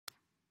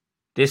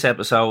This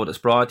episode is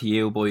brought to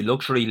you by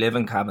Luxury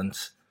Living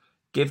Cabins.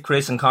 Give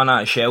Chris and Connor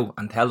a shout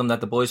and tell them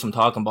that the boys from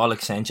Talking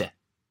Bollocks sent you.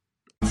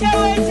 What you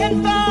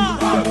waiting for?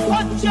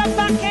 Put your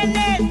back in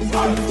it.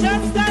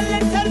 Just a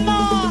little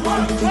more.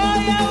 Throw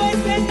your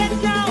weight in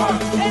it now.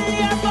 Tell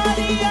your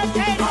body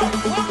okay.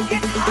 Walk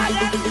it hard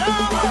and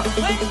long.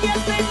 When you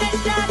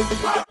finish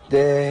that, The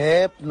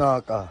hip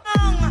knocker.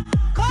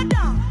 go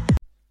down.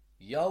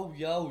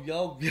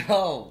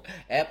 Yo,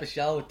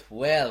 episode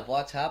 12.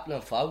 What's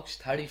happening, folks?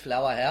 Terry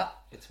Flower here.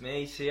 It's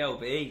me,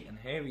 CLB, and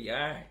here we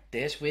are.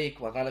 This week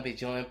we're going to be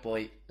joined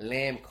by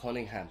Liam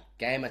Cunningham,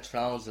 Game of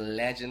Thrones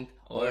legend,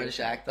 Irish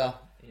actor.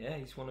 Yeah,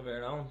 he's one of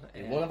our own.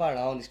 He's one of our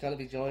own. He's going to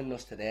be joining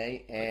us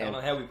today. I don't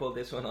know how we pulled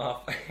this one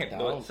off,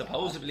 but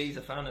supposedly he's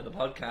a fan of the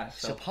podcast.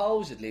 So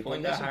supposedly,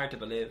 find that hard to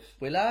believe.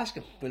 We'll ask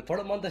him. We'll put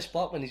him on the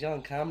spot when he's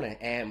on camera.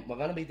 We're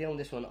going to be doing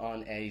this one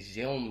on a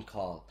Zoom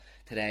call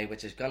today,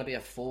 which is going to be a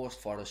first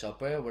for us, so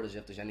bear with us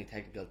if there's any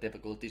technical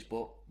difficulties,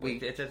 but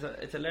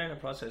it's a learning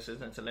process,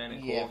 isn't it? It's a learning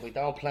curve. Yeah, we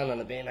don't plan on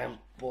it being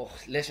but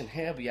listen,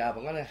 here we are.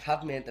 We're going to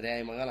have him in today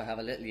and we're going to have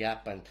a little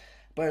yap and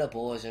bear a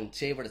buzz and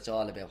see what it's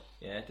all about.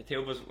 Yeah, the two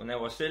of us,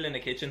 now we're still in the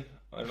kitchen.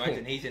 I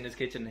imagine he's in his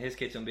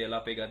kitchen will be a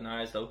lot bigger than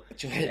ours though.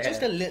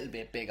 Just a little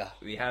bit bigger.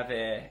 We have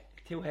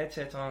two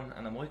headsets on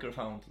and a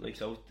microphone,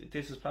 so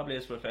this is probably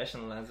as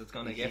professional as it's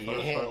going to get for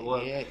us for a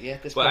while. Yeah,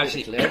 this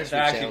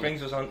actually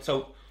brings us on.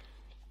 So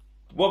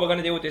what we're going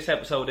to do with this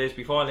episode is,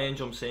 before Lane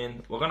jumps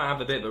in, we're going to have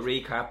a bit of a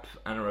recap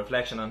and a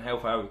reflection on how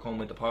far we've come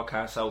with the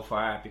podcast so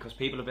far, because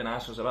people have been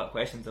asking us a lot of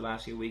questions the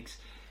last few weeks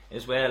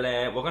as well.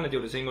 We're going to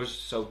do the singers,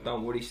 so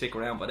don't worry, stick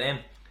around for them.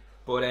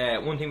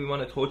 But one thing we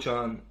want to touch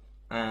on,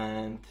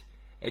 and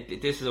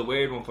this is a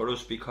weird one for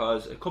us,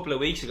 because a couple of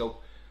weeks ago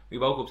we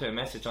woke up to a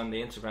message on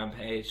the Instagram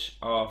page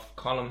of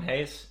Colin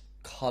Hayes.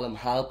 Colin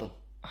Halpin.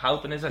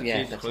 Halpin, is it?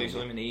 Yeah, Jesus Christ,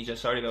 I'm in Egypt,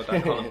 sorry about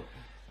that, Colin.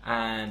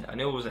 And I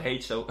knew it was a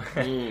H, so...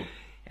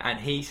 And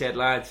he said,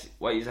 lads,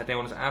 what you said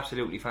down is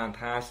absolutely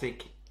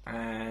fantastic,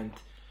 and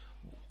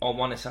I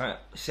want to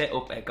set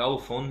up a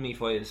GoFundMe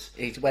for us.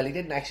 Well, he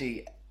didn't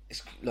actually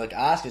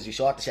ask us. He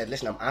sort of said,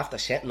 listen, I'm after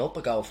setting up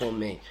a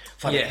GoFundMe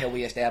for the 2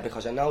 years there,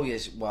 because I know you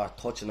were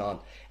touching on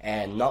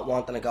and not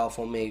wanting a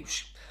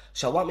GoFundMe.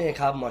 So what me and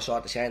Calvin were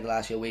sort of saying the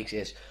last few weeks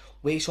is,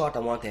 we sort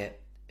of want to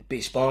be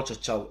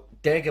sponsored, so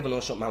they're giving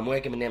us something and we're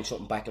giving them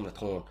something back in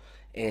return,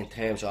 in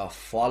terms of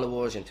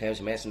followers, in terms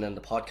of mentioning in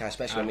the podcast,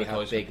 especially when we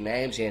have big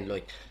names in,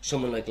 like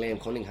someone like Liam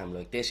Cunningham.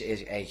 Like, this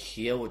is a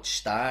huge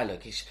star.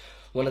 Like, he's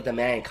one of the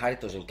main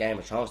characters in Game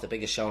of Thrones, the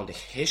biggest show in the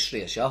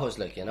history of shows,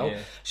 like, you know. Yeah.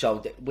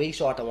 So we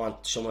sort of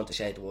want someone to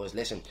say to us,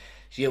 listen,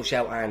 you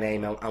shout our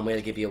name out and we'll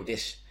give you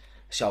this.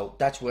 So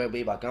that's where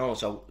we were going.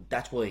 So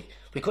that's why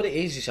we could have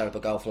easily set up a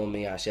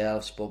GoFundMe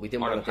ourselves, but we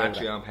didn't want to do that. Or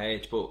a Patreon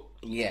page, but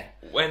yeah,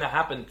 when it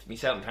happened,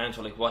 myself and Terence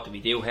were like, what do we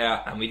do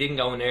here? And we didn't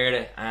go near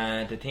it,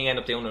 and the thing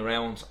ended up doing the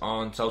rounds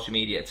on social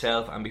media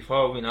itself, and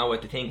before we know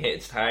it, the thing hit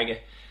its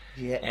target.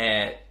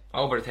 Yeah.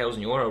 Over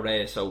 €1,000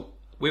 raised, so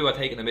we were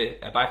taken a bit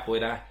aback by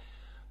that.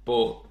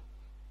 But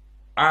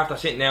after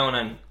sitting down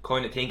and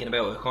kind of thinking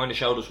about it, it kind of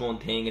showed us one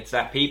thing: it's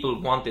that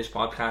people want this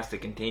podcast to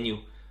continue.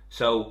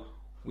 So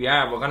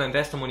we're going to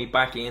invest the money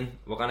back in.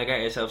 We're going to get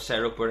ourselves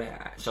set up with it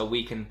so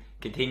we can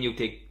continue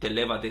to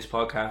deliver this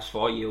podcast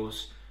for you.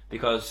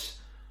 Because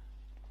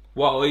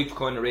what I've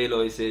kind of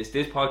realised is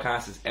this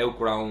podcast has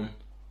outgrown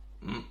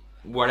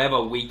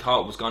whatever we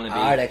thought it was going to be.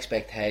 Our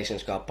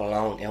expectations got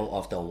blown out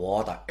of the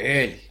water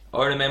early.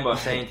 I remember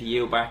saying to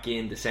you back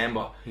in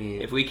December,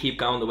 if we keep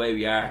going the way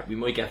we are, we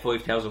might get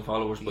 5,000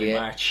 followers by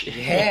March.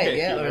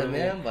 Yeah, I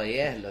remember,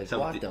 like, so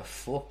what the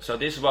fuck. So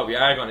this is what we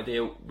are going to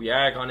do. We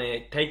are going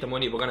to take the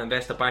money, we're going to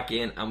invest it back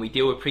in, and we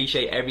do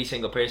appreciate every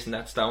single person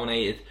that's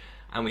donated,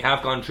 and we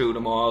have gone through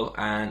them all,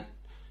 and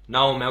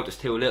no amount is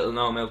too little,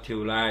 no amount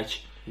too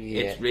large.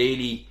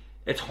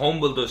 It's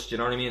humbled us, do you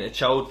know what I mean? It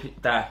showed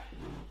that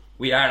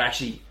we are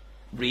actually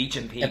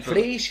reaching people,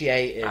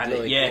 appreciated,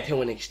 like,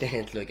 to an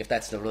extent, like, if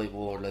that's the right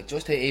word, like,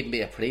 just to even be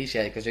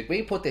appreciated, because like,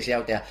 we put this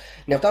out there.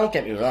 Now, don't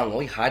get me wrong,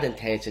 we had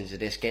intentions of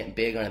this getting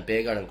bigger and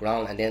bigger and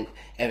growing, and then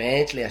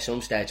eventually at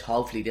some stage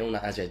hopefully doing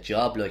it as a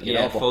job, like, you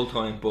know, full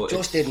time, but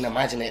just didn't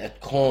imagine it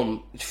had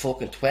come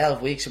fucking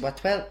 12 weeks, about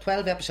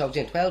 12 episodes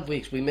in 12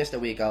 weeks. We missed a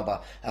week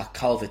over a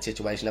COVID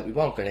situation that we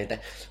won't get into,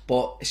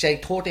 but say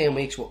 13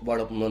 weeks we're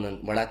up and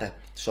running. We're at the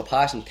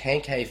surpassing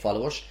 10k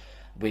followers.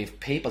 We've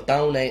people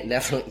donating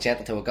left, right and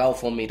centre to a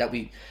GoFundMe that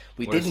we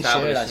didn't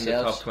share ourselves. In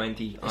the top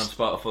 20 on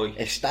Spotify.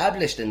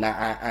 Established in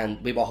that,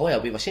 and we were higher.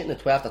 We were sitting at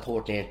 12th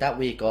or 13th that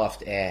week off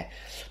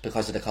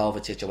because of the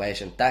COVID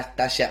situation.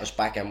 That set us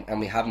back, and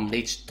we haven't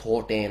reached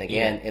 13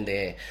 again in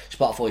the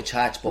Spotify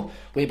charts. But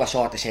we were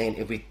sort of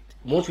saying,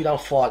 once we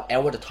don't fall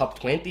out of the top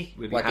 20,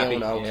 we're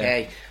doing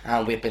okay,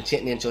 and we've been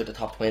sitting inside the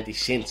top 20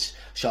 since.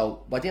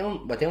 So we're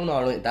doing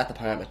all right in that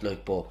department,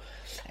 like, but.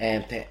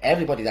 To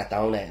everybody that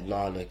donated,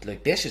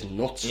 like this is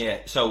nuts. Yeah,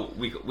 so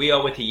we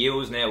owe it to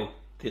yous now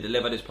to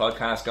deliver this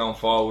podcast going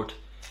forward.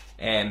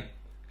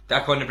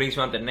 That kind of brings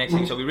me on to the next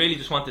thing. So we really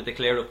just wanted to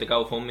clear up the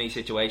GoFundMe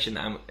situation,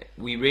 and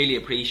we really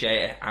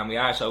appreciate it, and we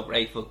are so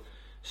grateful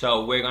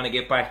So we're going to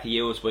get back to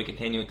you by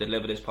continuing to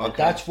deliver this podcast. And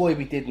that's why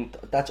we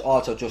didn't. That's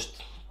also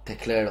just to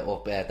clear it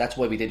up. That's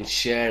why we didn't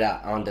share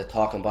that on the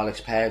Talking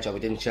Bollocks page, or we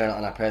didn't share it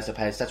on our personal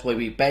page. That's why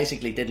we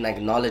basically didn't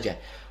acknowledge it.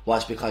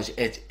 Was because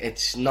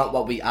it's not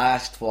what we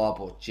asked for,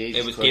 but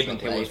Jesus, it was Christ, given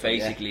to us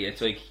basically.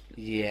 It's like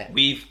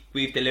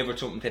we've delivered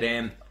something to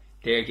them.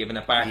 They're giving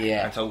it back,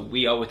 and so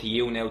we owe it to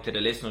you now, to the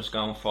listeners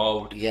going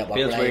forward. Feels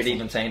weird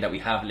even saying that we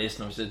have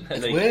listeners. It's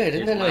like, weird,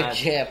 isn't it?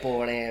 Like,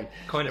 but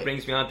kind of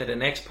brings me on to the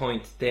next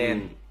point.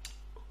 Then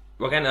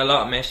we're getting a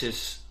lot of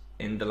messages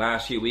in the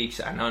last few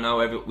weeks, and I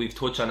know we've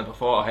touched on it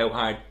before, how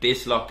hard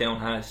this lockdown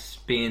has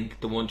been,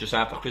 the one just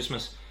after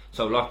Christmas.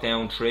 So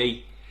lockdown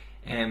 3,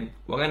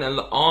 we're getting an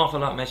awful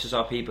lot of messages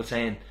of people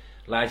saying,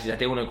 lads, you're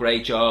doing a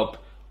great job.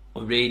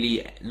 I'm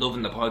really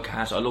loving the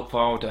podcast. I look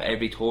forward to it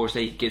every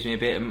Thursday. It gives me a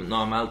bit of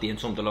normality and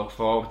something to look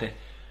forward to.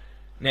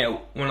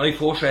 Now, when I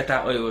first read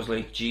that, I was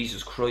like,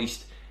 Jesus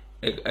Christ.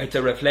 It's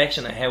a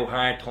reflection of how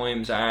hard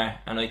times are,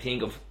 and I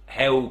think of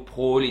how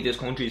poorly this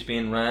country is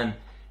being run,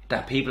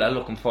 that people are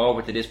looking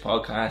forward to this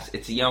podcast.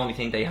 It's the only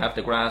thing they have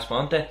to grasp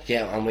onto.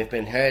 Yeah, and we've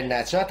been hearing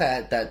that. It's not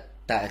that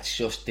it's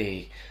just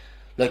the...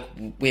 Like,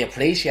 we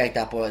appreciate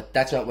that, but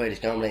that's not where it's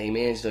going. Like, it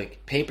means,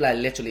 like, people are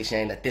literally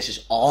saying that this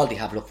is all they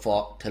have to look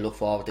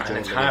forward to. And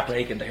it's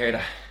heartbreaking to hear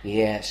that.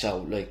 Yeah, so,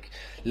 like,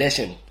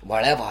 listen,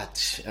 whatever,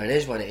 it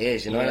is what it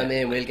is, you know what I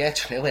mean? We'll get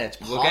through it.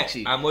 It's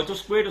poxy. And we're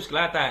just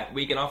glad that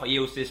we can offer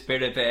you this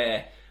bit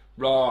of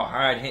raw,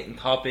 hard-hitting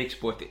topics,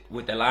 but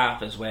with the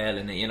laugh as well,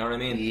 and you know what I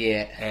mean?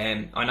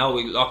 Yeah. I know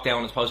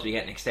lockdown is supposed to be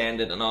getting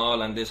extended and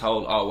all, and this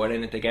whole, we're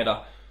in it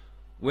together.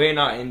 We're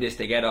not in this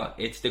together.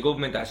 It's the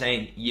government that's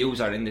saying yous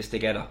are in this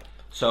together.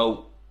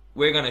 So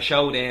we're going to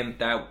show them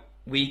that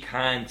we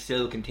can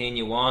still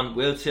continue on.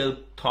 We'll still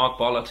talk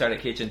bollocks at the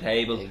kitchen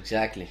table.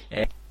 Exactly.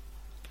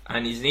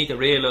 And you need to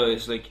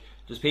realise, like,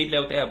 there's people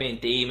out there being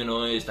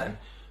demonised and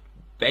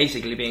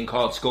basically being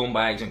called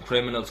scumbags and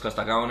criminals because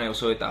they're going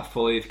outside that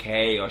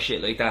 5k or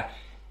shit like that.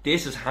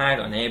 This is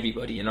hard on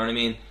everybody, you know what I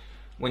mean?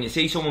 When you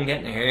see someone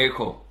getting a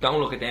haircut, don't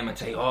look at them and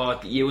say,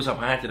 yous are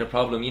part of the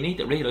problem. You need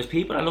to realise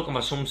people are looking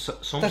for some sort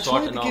of normality. That's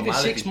why they give you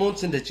 6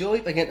 months in the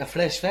job by getting a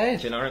fresh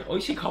fade. You know, I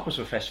see coppers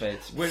with fresh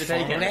fades. Where did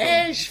they get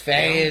fresh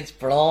fades,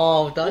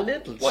 bro? That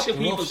little what do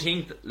people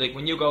think, like,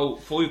 when you go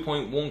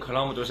 5.1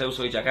 kilometres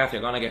outside your gaff,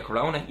 you're going to get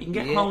corona? You can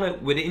get corona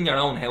within your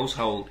own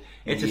household.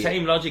 It's the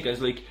same logic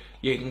as, like,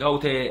 you can go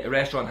to a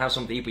restaurant and have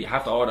something to eat, but you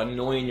have to order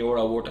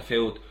 €9 worth of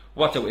food.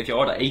 What's it, if you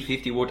order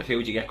 $8.50 worth of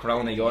food, you get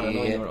corona, you order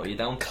 €9, you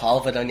don't.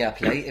 COVID on your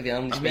plate if you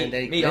only spend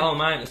 $8. Me old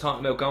man is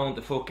talking about going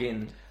to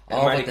fucking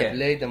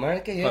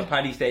America, for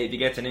Paddy's Day if he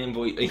gets an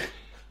invite. Like, do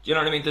you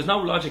know what I mean? There's no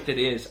logic to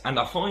this, and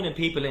they're finding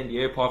people in the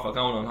airport for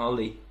going on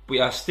holiday.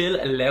 We are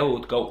still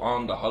allowed to go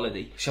on the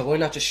holiday. So why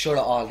not just shut it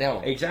all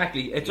down?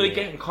 Exactly. It's like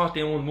getting caught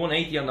doing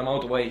 180 on the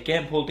motorway,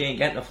 getting pulled in,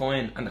 getting a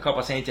fine, and the cop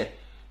are saying to you,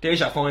 there's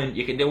your fine,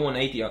 you can do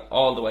 180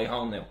 all the way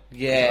home now.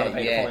 Yeah, you're gonna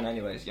pay the fine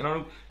anyways. You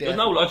know, there's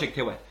no logic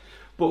to it.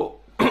 But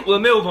we'll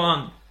move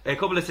on. A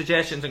couple of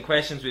suggestions and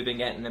questions we've been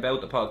getting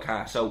about the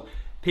podcast. So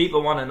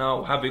people want to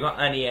know, have we got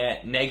any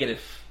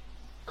negative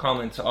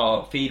comments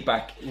or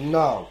feedback?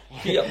 No.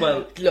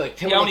 Well, look,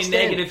 the only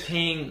negative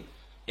thing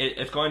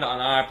is going on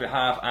our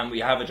behalf, and we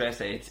have addressed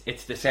it.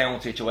 It's the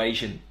sound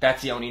situation.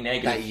 That's the only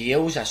negative. That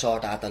yous are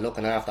sort of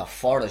looking after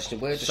for us.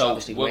 We're just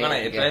obviously we're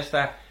going to address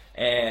that.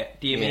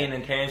 Do you mean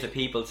in terms of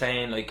people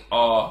saying, like,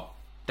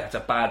 that's a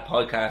bad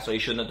podcast, so you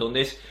shouldn't have done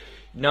this?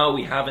 No,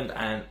 we haven't,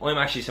 and I'm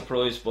actually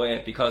surprised by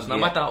it, because no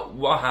matter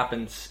what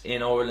happens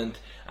in Ireland,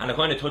 and it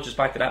kind of touches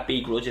back to that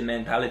begrudging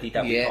mentality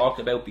that we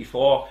talked about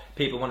before,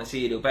 people want to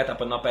see you do better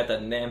but not better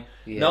than them.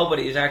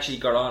 Nobody has actually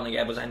got on and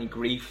gave us any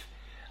grief,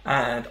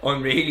 and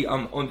I'm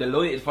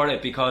delighted for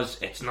it,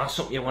 because it's not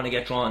something you want to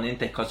get drawn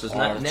into, because there's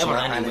never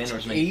any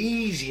winners, mate.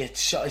 Easy,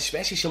 it's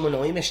especially someone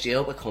I'm a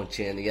stupid cunt,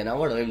 you know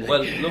what I'm like.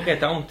 Well, look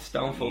at don't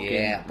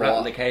fucking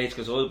rattle the cage,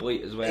 because I'll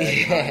bite as well.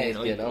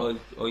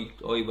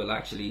 I will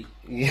actually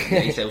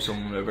lace out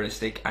someone with a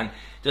stick, and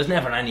there's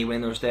never any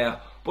winners there.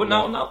 But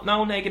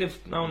no negative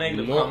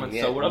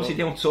comments. So we're obviously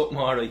doing something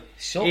alright.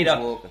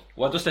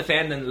 We're just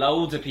offending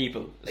loads of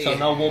people, so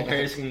no one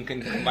person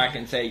can come back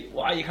and say,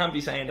 "Why you can't be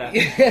saying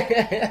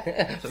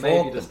that." So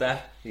maybe just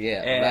that.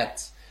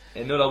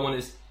 Another one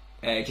is,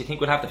 do you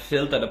think we'll have to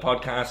filter the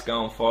podcast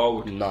going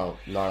forward? No,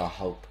 not a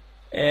hope.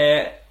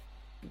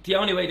 The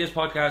only way this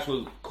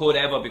podcast could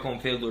ever become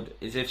filtered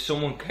is if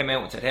someone came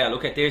out and said, "Hey,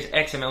 look, there's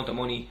X amount of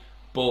money,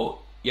 but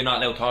you're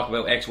not allowed to talk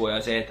about X, Y, or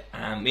Z."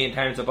 And me and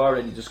Terence have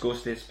already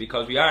discussed this,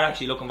 because we are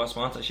actually looking for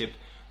sponsorship.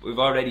 We've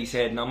already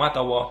said no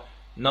matter what,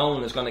 no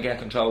one is going to get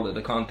control of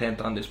the content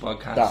on this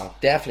podcast. No,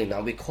 definitely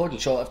not. We couldn't.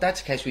 So if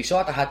that's the case, we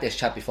sort of had this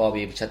chat before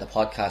we even set the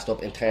podcast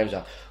up, in terms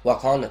of we're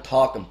calling it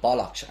Talking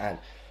Bollocks. And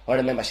I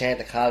remember saying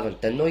to Calvin,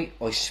 the night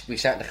we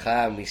sat in the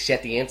car and we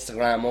set the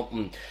Instagram up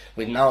and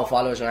with no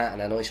followers and that,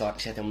 and then I sort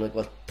of said to him, like,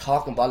 well,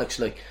 Talking Bollocks,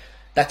 like,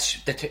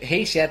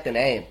 he said the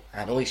name,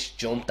 and I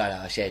jumped at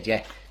it. I said,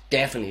 yeah,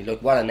 definitely,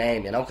 like, what a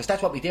name, you know, because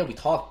that's what we do. We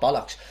talk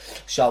bollocks.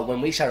 So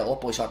when we set it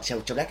up, I sort of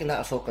said, do you reckon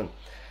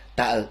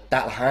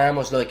that'll harm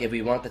us, like, if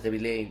we wanted to be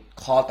like,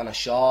 caught on a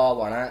show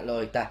or anything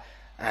like that.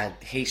 And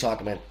he sort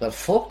of went, well,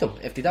 fuck them.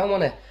 If they don't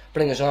want to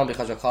bring us on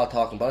because we're caught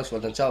talking bollocks,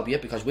 well, then so be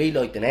it, because we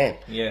like the name.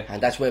 Yeah.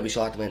 And that's where we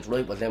sort of went,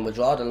 right, well, then we'll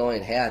draw the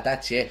line here,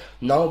 that's it.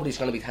 Nobody's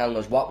going to be telling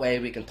us what way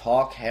we can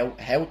talk, how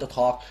to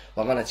talk.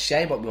 We're going to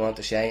say what we want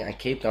to say and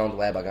keep going the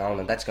way we're going,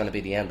 and that's going to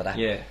be the end of that.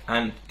 Yeah,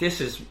 and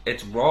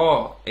it's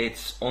raw,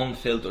 it's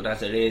unfiltered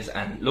as it is,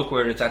 and look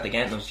where it's at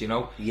getting us, you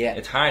know? Yeah.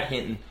 It's hard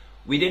hitting.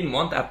 We didn't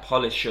want that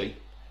polished shit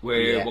where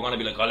Yeah. we're going to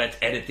be like, oh, let's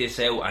edit this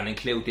out and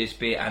include this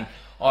bit, and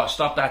oh,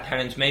 stop that,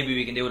 Terence, maybe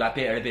we can do that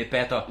bit a bit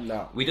better.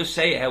 No. We just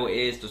say it how it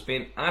is. There's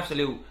been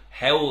absolute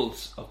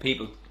howls of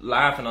people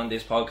laughing on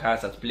this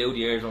podcast that's blew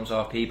the eardrums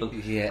off people.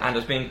 Yeah. And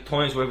there's been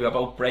times where we're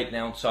about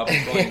breakdown,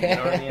 sobbing, crying, you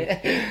know what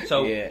I mean?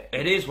 So Yeah.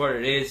 it is what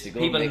it is. a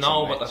good People mix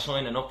know and what they're match.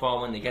 signing up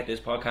for when they get this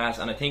podcast,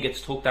 and I think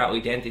it's took that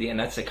identity, and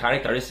that's the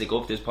characteristic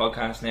of this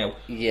podcast now.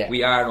 Yeah.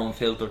 We are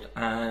unfiltered,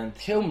 and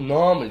Two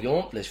normal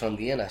youngblers from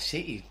the inner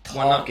city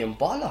We're not- talking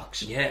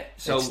bollocks. yeah,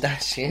 so It's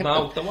that simple.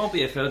 no, there won't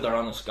be a filter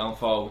on us going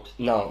forward.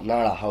 No,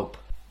 not a hope.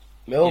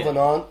 Moving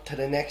on to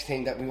the next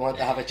thing that we want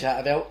to have a chat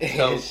about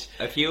So is...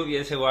 a few of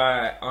you who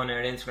are on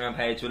our Instagram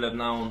page will have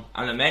known,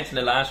 and I mentioned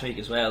it last week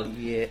as well.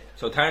 Yeah.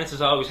 So Terence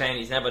is always saying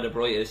he's never the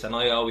brightest, and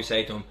I always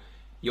say to him,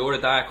 you're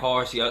a dark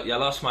horse, you're a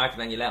lot smarter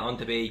than you let on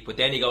to be, but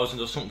then he goes and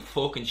does something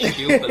fucking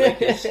stupid like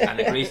this and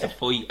agrees to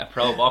fight a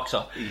pro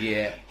boxer.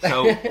 Yeah.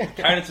 So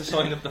Terence has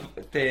signed up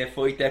the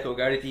fight Deco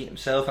Garrity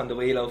himself and the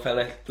Wheelo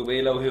fella, the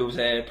Wheelo who's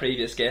a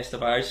previous guest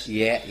of ours.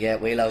 Yeah,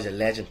 Wheelo's a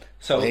legend.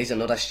 So- So he's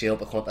another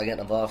stupid cunt I get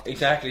involved.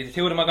 Exactly, the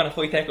two of them are going to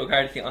fight Deco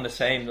Garrity on the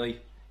same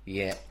night.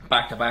 Yeah.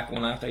 Back to back,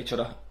 one after each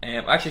other.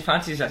 Actually,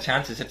 fancies our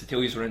chances if the two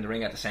of us were in the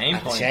ring at the same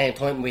At time. the same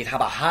time, we'd have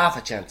a half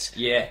a chance.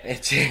 Yeah.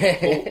 It's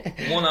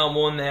One on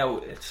one now,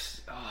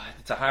 it's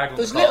a hard one.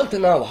 There's to little call. to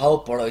no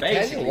hope, but I tell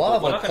Basically, you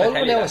what, but we're when not gonna Culver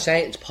tell you now that. is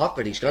Satan's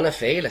pocket, he's going to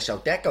feel it. So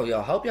Deco,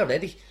 I hope you're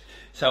ready.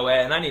 So,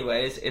 and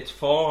anyways, it's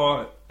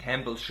for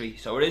Temple Street.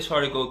 So it is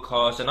for a good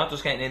cause. They're not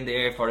just getting in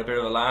there for a bit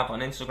of a laugh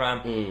on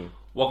Instagram.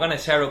 We're going to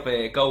set up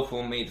a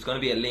GoFundMe. There's going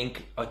to be a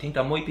link. I think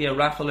there might be a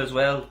raffle as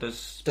well.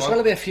 There's There's going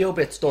to be a few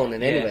bits done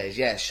in anyways,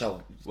 yeah,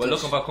 so... We're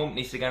looking for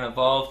companies to get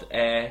involved.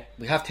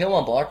 We have two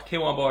on board.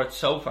 Two on board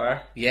so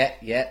far. Yeah,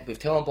 we've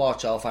two on board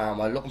so far, and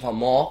we're looking for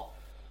more.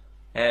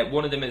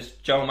 One of them is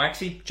Joe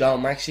Maxey.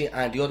 John Maxey,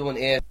 and the other one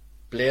is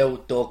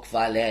Blue Duck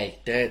Valet.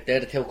 They're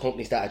the two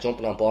companies that are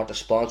jumping on board to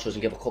sponsors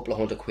and give a couple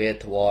of £100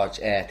 towards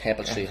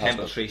Temple Street Temple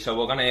Hospital. Street. So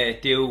we're going to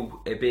do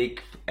a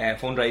big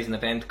fundraising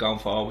event going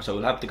forward. So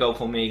we'll have to go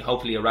for me,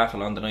 hopefully a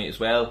raffle on the night as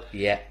well.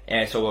 Yeah.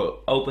 So we're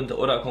open to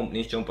other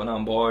companies jumping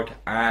on board,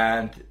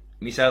 and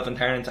myself and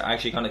Terence are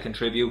actually going to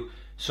contribute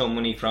some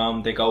money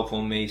from the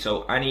GoFundMe.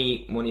 So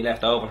any money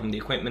left over from the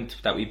equipment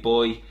that we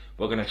buy,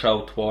 we're going to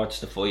throw towards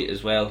the fight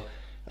as well.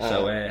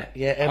 So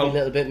Yeah, every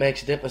little bit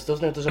makes a difference,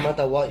 doesn't it? Doesn't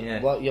matter what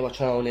Yeah. what you were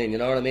throwing in, you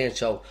know what I mean?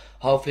 So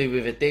hopefully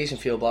we've a decent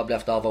few bob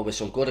left over with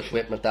some good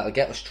equipment that'll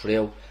get us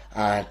through,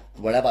 and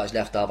whatever is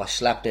left over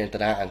slapped into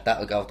that, and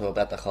that'll go to a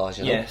better cause,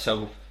 you know? Yeah,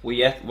 so we're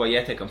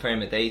yet to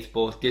confirm a date,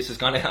 but this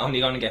is only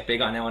going to get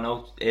bigger now. I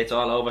know it's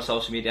all over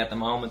social media at the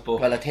moment, but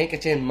Well, I think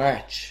it's in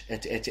March.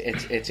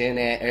 It's in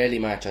early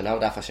March. I know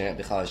that for certain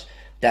because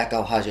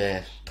Deco has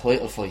a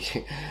title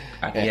fight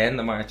at the end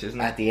of March, isn't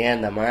it? at the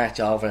end of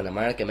March over in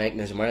America, making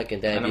his American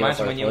debut. And imagine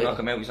for when a you title. knock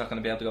him out, he's not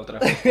going to be able to go to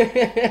that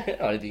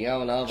fight. Or the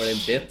going over in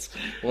bits,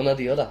 one or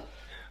the other.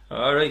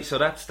 Alright, so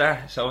that's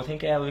that. So I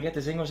think we'll get the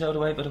zingers out of the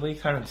way by the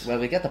week, Terence. Well,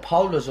 we get the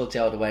poll results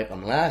out of the way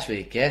from last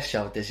week, yes.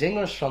 So the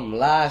zingers from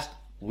last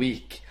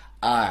week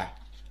are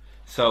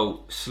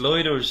So,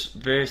 sliders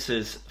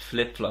versus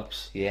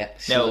flip-flops. Now,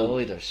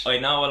 sliders. I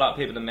know a lot of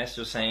people in the message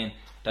are saying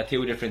they're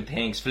two different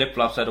things.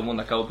 Flip-flops are the one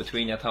that go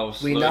between your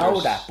toes. We Sliders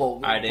know that, but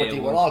are they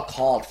were ones all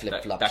called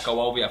flip-flops. that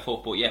go over your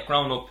foot. But yeah,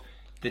 growing up,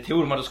 the two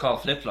of them are just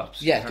called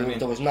flip-flops. Yeah, You know what I mean?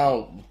 there was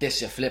no, this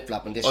is a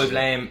flip-flop and this I is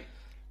blame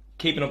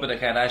Keeping Up with the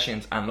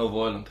Kardashians and Love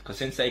Island, because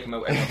since they come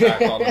out, everyone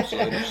started calling them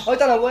sliders. I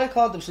don't know why I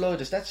called them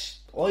sliders.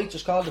 I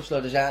just called them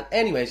sliders. And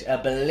anyways, a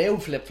blue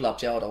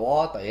flip-flops out of the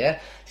water, yeah?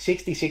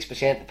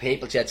 66% of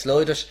people said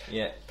sliders.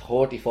 Yeah.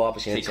 34%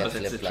 said Because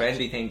it's a flip-flops.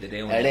 trendy thing to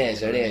do. It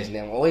is.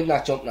 Now, I'm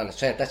not jumping on the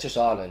trend. That's just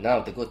all I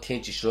know. The good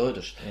tinchy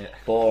sliders. Yeah.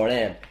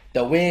 But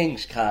the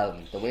wings,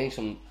 Calvin. The wings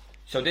from...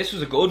 So this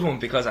was a good one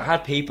because I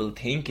had people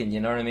thinking, you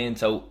know what I mean?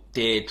 So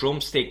the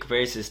drumstick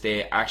versus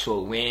the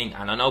actual wing,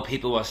 and I know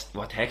people were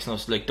texting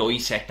us like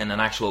dissecting an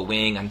actual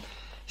wing and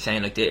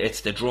saying like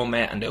it's the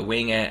drumette and the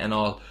wingette and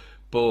all,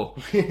 but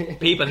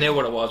people knew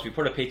what it was. We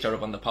put a picture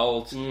up on the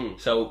polls.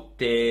 So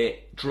the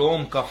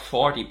drum got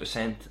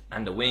 40%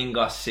 and the wing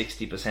got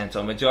 60%.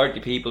 So majority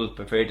of people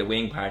preferred the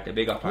wing part, the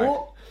bigger part.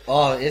 What?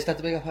 Oh, is that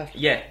the bigger part?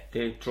 Yeah,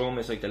 the drum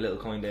is like the little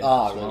kind of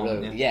Oh, small right,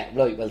 one, right. Yeah,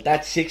 right. Well,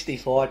 that's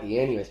 60-40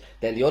 anyways.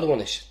 Then the other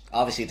one is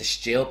obviously the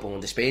stupid one,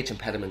 the speech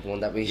impediment one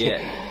that we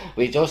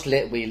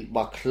we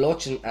were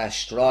clutching at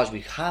straws.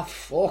 We have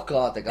fuck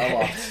all to go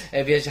off.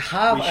 If you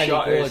have We any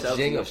shot good ourselves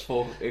in the zingers,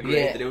 foot. Agreed.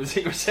 Yeah. There was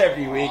zingers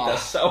every week.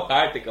 That's so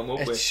hard to come up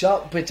it's with.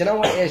 shot. But you know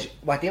what it is?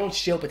 We're doing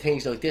stupid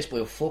things like this by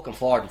a fucking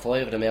 4 and 5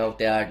 5 of them out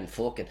there and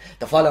fucking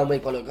the following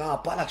week we're like,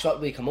 oh bollocks, what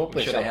we come up We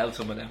with. should have held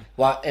some of them.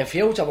 Well, in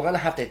future we're going to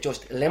have to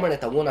just limit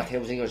it to 1 or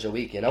 2 singers a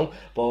week, you know.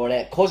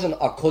 But cousin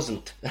or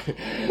cousin,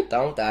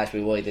 don't ask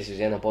me why this is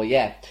in it, but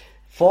yeah,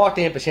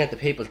 14% of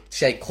people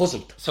say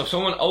cousin. So if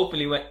someone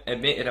openly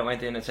admitted I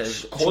went in and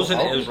says cousin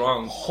openly, is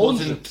wrong,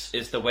 cousin hundreds.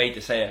 is the way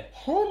to say it.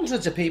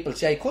 Hundreds of people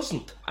say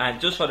cousin. And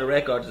just for the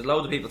record, there's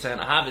loads of people saying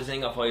I have a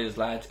zinger for you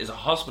lads. Is a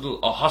hospital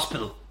or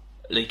hospital?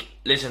 Like,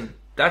 listen,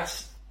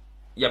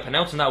 you're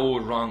pronouncing that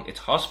word wrong. It's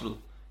hospital.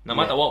 No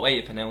matter what way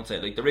you pronounce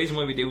it. Like, the reason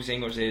why we do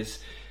zingers is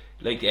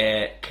like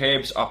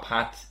Curbs or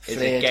Pat is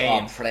Fridge a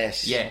game. or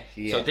press. Yeah.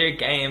 So they're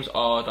games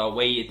or the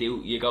way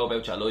you go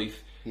about your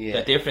life. Yeah.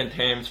 They're different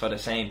terms for the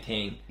same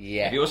thing.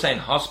 Yeah. If you're saying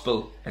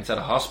hospital instead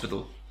of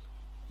hospital,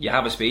 you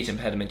have a speech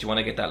impediment. You want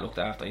to get that looked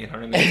after. You know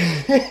what I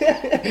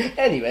mean?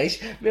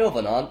 Anyways,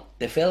 moving on.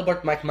 The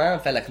Philbert McMahon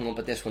fella came up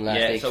with this one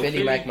last week. so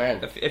Philly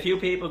McMahon. A few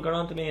people got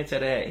on to me and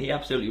said he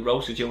absolutely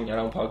roasted you on your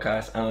own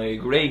podcast, and I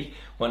agree.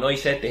 When I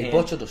said to He him,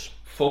 butchered us.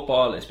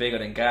 football is bigger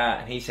than GA,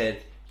 and he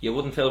said you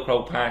wouldn't fill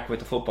Croke Park with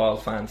the football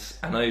fans,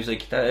 and I was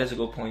like, that is a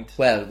good point.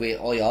 Well,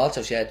 I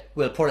also said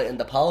we'll put it in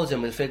the polls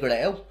and we'll figure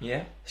it out.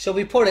 Yeah. So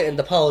we put it in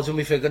the polls and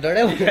we figured it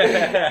out.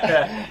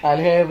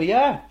 And here we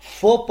are.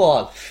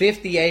 Football.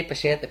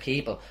 58% of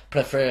people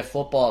prefer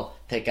football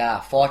to GA.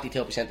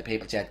 42% of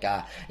people said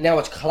GA. Now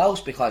it's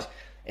close because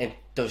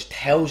there's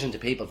thousands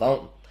of people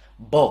voting,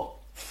 but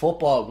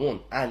football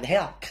won, and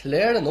hell,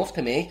 clear enough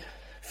to me.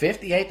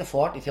 58 to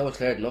 42 is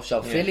clear enough.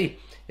 So Philly,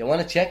 you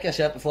want to check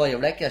yourself before you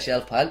wreck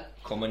yourself, pal.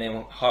 Coming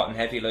in hot and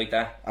heavy like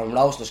that. And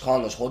roasting us,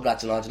 calling us hood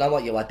rats and all. Do you know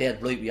what? You were dead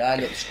blight. We are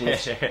little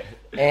scruffs.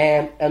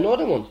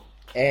 Another one.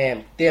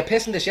 They're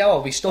pissing the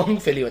shower. We stung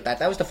Philly with that.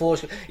 That was the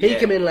first. He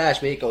came in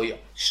last week.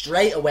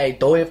 Straight away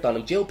dived on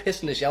him. Joe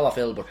pissing the shower,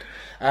 Philbert.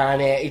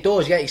 And he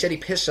does. Yeah, he said he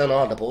pisses on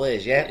all the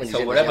boys. Yeah, when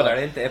So whatever they're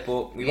into,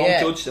 but we won't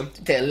judge them.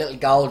 The little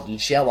golden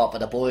shower for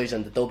the boys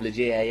and the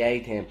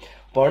WGAA team.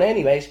 But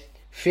anyways,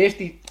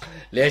 50.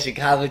 Listen,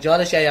 Calvin, do you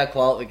want to say your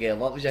quote again?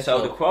 What was your So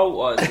quote? the quote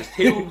was: "There's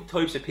two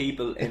types of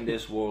people in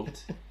this world: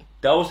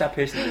 those that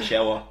piss in the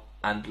shower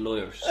and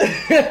liars."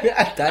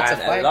 That's a And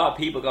fact. a lot of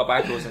people got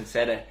back to us and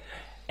said it.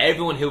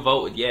 Everyone who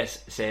voted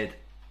yes said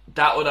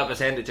that other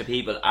percentage of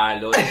people are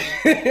liars.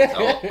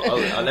 So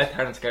I'll let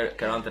Terence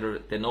get on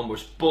to the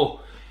numbers, but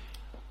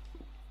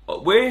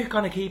we're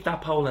going to keep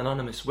that poll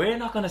anonymous. We're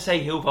not going to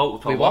say who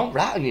voted for We what. won't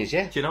rat on you,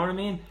 yeah. Do you know what I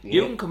mean? Yeah.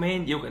 You can come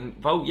in, you can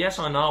vote yes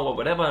or no or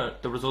whatever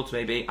the results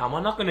may be, and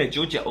we're not going to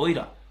judge you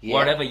either,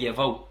 wherever you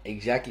vote.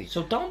 Exactly.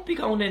 So don't be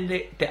going in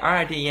the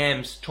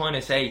RDMs trying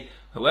to say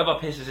whoever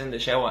pisses in the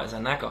shower is a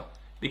knacker,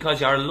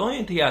 because you're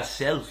lying to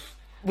yourself.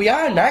 We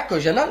are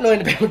knackers, you're not lying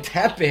about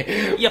that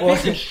bit. You're But-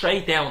 pissing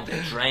straight down the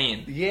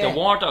drain. Yeah. The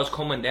water's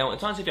coming down.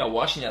 It's not as if you're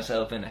washing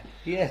yourself in it.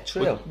 Yeah,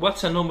 true. But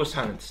what's the numbers,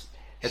 Terence?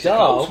 It's So- a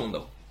close one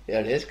though. Yeah,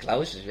 it is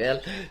close as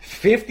well.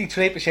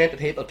 53% of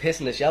people piss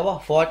in the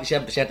shower,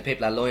 47% of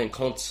people are lying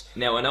cunts.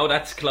 Now I know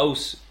that's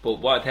close, but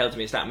what it tells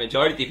me is that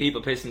majority of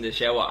people piss in the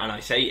shower, and I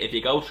say if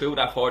you go through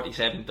that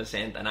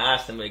 47% and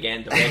ask them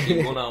again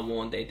directly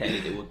one-on-one, they tell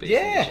you they would piss in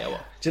the Yeah. shower.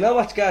 Do you know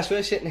what, guys?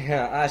 We're sitting here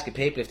asking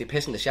people if they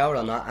piss in the shower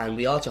or not, and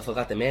we also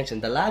forgot to mention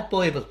the Lad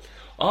Bible.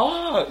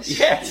 Oh,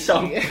 yeah,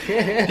 so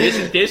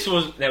this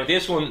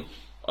one,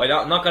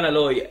 I'm not gonna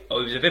lie, I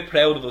was a bit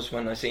proud of us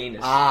when I seen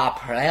this.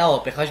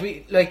 Proud, because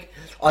we, like,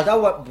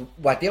 although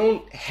we're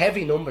doing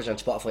heavy numbers on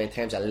Spotify in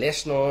terms of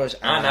listeners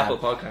and Apple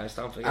Podcasts,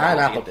 don't forget. and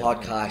Don't Apple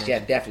forget them. Podcasts, yeah,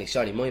 definitely.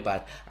 Sorry, my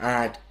bad.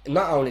 And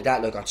not only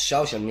that, like on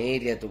social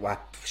media, what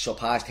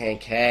surpassed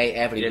 10k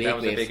every Yeah, week. that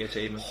was a we've big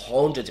achievement.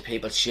 Hundreds of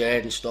people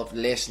sharing stuff,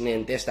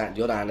 listening, this, that, and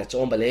the other, and it's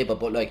unbelievable.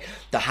 But like,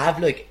 to have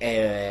like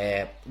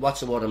what's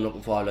the word I'm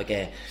looking for? Like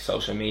a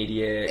Social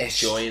media, It's-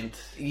 giant.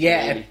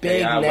 yeah, really. a They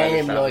big are well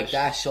name like established.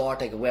 that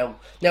sort of. Well,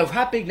 now we've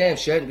had big names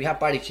shared. We had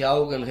Barry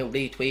Keoghan who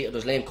retweeted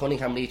us, Liam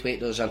Cunningham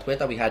retweeted us on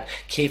Twitter. We had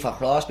Kiefer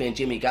Crosby and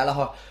Jimmy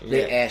Gallagher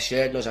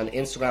shared us on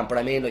Instagram. But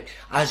I mean, like,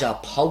 as a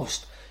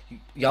post,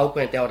 Yoke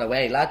went out of the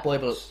way. Lad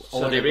Bible.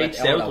 So they reached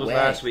out to us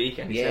last week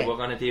and said we're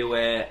gonna do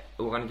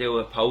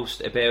a post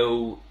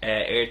about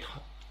our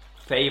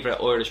favourite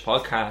Irish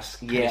podcast.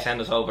 Can you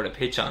send us over the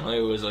picture? And I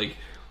was like,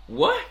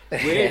 what?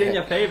 We're in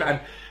your favourite? And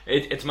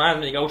it's mad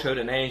when you go through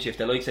the names. You have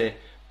the likes of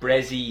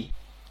Brezzy,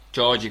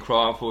 Georgie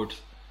Crawford,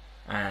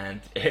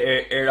 and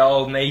our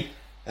old mate.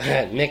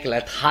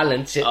 Nicola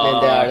Talent sitting in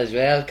there as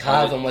well.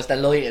 Calvin was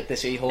delighted to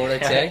see her,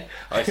 I'd say.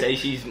 I say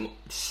she's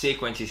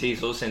sick when she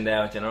sees us in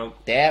there, you know.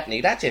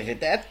 Definitely,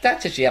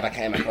 that's if she ever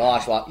came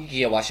across what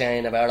you were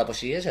saying about her, but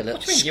she is a little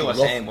What do you mean you were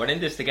scruff. saying? We're in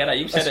this together.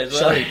 You said it as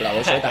well. Sorry, bro, I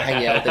was trying to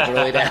hang you out the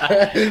dry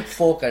there.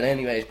 Fuck it,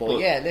 anyways. But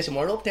yeah, listen,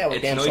 we're up there with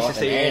It's them nice sort to of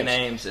see your names.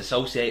 names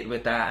associated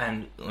with that,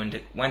 and when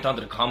it went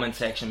onto the comment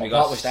section, we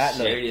What got was that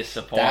like? serious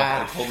support. I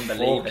That couldn't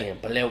believe fucking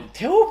it. blew.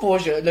 Two of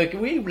us, like,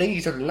 we really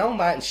sort of, no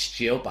matter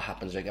stupid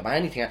happens, like, if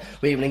anything anything.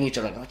 We ring each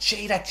other and go,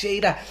 see that.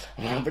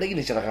 And we're ringing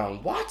each other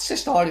going, what's the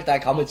story of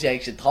that comment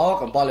section?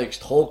 Talking bollocks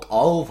took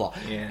over.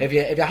 Yeah. If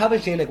you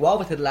haven't seen it, go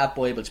over to the Lad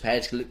Bibles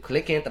page,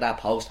 click into that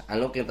post and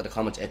look into the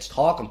comments. It's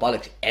talking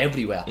bollocks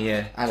everywhere.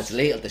 Yeah. And it's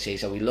little to see,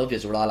 so we love you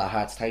with all our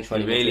hearts. Thanks for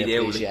We really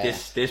do. appreciate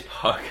it. This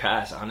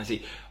podcast,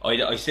 honestly, I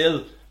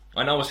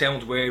know it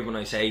sounds weird when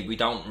I say we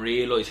don't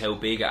realise how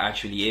big it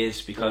actually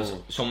is, because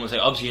someone say,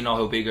 obviously you know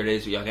how big it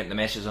is, you're getting the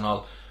messages and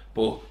all,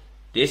 but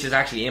this has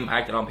actually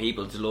impacted on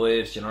people's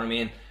lives, you know what I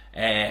mean?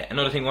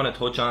 Another thing I want to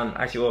touch on,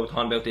 actually while we're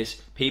talking about this,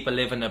 people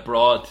living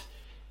abroad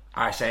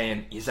are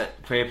saying, is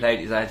that fair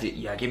play, is that,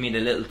 yeah, give me the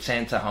little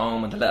sense of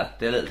home and the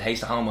little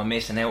taste of home I'm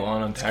missing out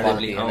on, I'm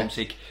terribly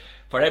homesick.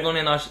 For everyone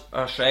in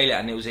Australia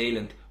and New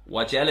Zealand,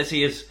 what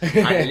jealousy is,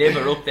 and you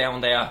live up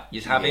down there,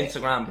 you have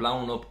Instagram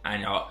blown up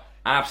and you're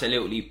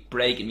absolutely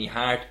breaking me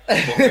heart, but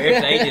fair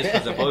play to you,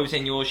 because if I was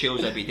in your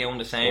shoes I'd be doing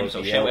the same.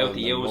 So shout out to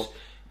you.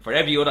 For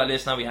every other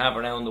listener we have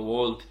around the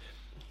world,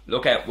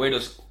 look at,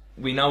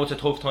 we know it's a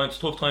tough time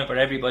for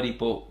everybody,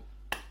 but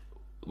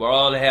we're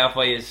all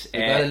halfway. We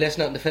got a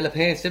listener out in the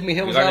Philippines, didn't we?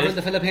 Who was over in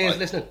the Philippines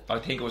listening? I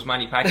think it was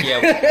Manny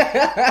Pacquiao.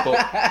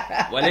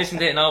 But we're listening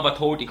to it in over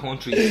 30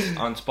 countries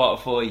on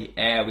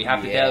Spotify. We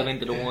have to delve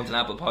into the ones on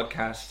Apple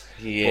Podcasts.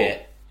 Yeah.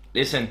 But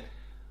listen,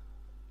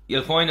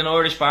 you'll find an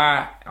Irish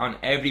bar on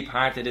every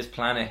part of this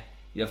planet.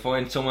 You'll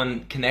find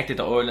someone connected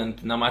to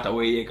Ireland no matter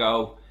where you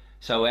go.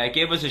 So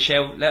give us a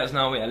shout, let us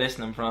know where you're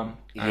listening from.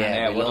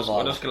 And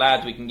we're just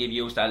glad we can give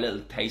you that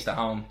little taste of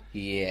home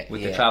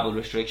with the travel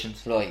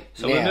restrictions. Right.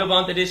 So we'll move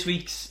on to this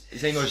week's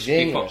Zingers,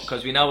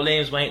 because we know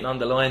Liam's waiting on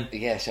the line.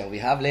 Yeah, so we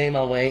have Liam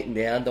on waiting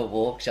there on the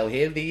walk, so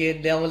he'll be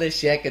in now in a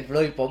second,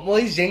 right? But my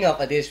zinger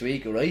for this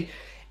week, right?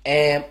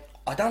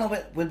 I don't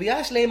know, will we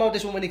ask Liam out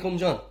this one when he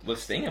comes on? We'll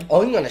sting him.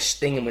 I'm going to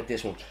sting him with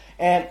this one.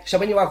 So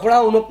when you are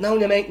growing up, now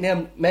you're making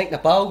a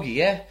bogey,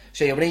 yeah?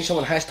 So you bring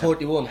someone has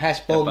 31, has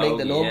bum, ring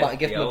the number, and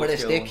give them a bit of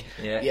stick.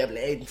 Yeah,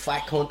 blade,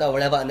 fat cunt or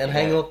whatever, and then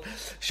hang up.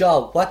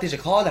 So what did you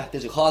call it?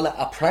 Did you call it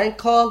a prank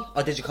call,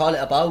 or did you call it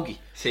a bogey?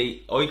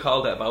 See, I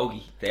called it a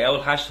bogey. The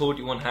old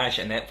 #31#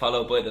 and then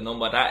followed by the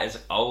number. That is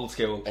old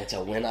school. It's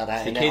a winner,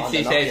 that. The kids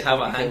these days have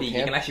it handy.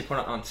 You can actually put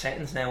it on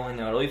settings now on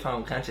your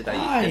iPhone, can't you?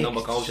 That the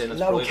number goes in.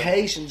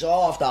 Locations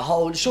off the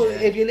whole. So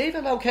if you leave a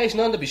location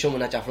on, there'll be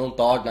someone at your front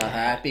door in a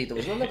heartbeat. There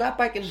was none of that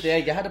back in the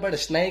day. You had about a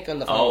snake on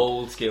the phone.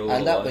 Old school.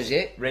 And that was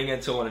it.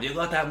 Ringing someone. Have you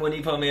got that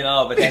money for me?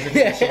 No, but then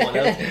it's someone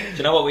else. Do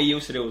you know what we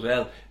used to do as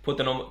well? Put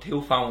the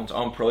two phones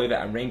on private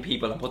and ring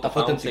people and put the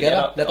phones them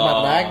together. Let them have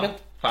an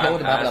argument.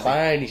 Fantastic. Them a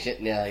barney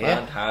sitting there, yeah.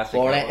 Fantastic.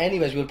 But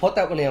anyways, we'll put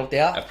that one out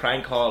there. A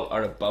prank call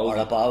or a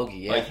bogey.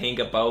 Yeah. I think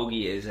a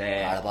bogey is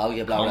a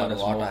bogey blown out of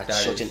the water.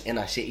 It's such an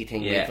inner city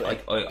thing. Yeah,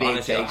 I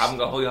honestly I haven't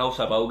got high hopes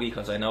of bogey,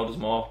 because I know there's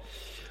more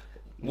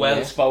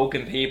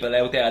well-spoken people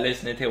out there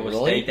listening to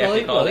us. They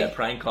definitely call it a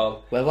prank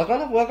call. Well, we're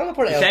gonna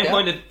put it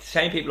out there.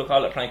 Same people who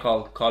call it a prank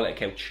call a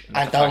couch.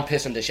 And don't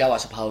piss in the shower,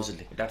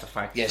 supposedly. That's a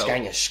fact. Yes,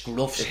 gang of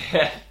scruffs.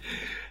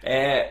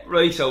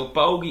 Right, so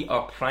bogey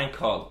or prank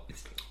call.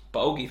 It's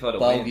bogey for the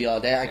win. Bogey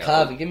all day. And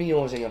Calvin, give me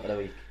your zinger for the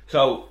week.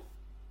 So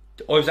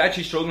I was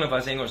actually struggling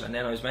for zingers, and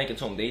then I was making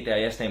something to eat there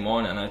yesterday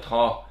morning, and I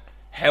thought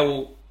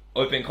how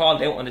I've been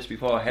called out on this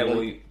before, how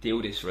I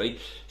do this, right?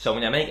 So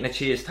when you're making a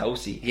cheese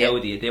toasty, how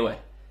do you do it?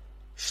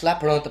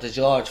 Slap her onto the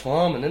George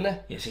Foreman, isn't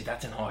it? You see,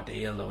 that's an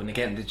ordeal though, when you're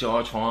getting the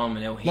George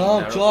Foreman out here.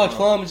 No, George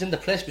Foreman's in the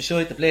press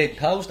beside the blade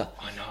toaster.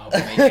 I know,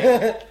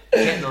 but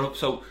getting her up.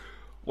 So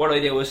what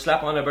I do is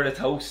slap on a bit of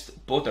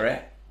toast, butter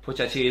it, put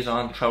your cheese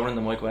on, throw it in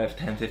the microwave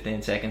for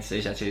 10-15 seconds,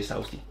 there's your cheese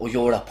toasty. Oh,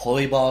 you're a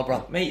pie ball,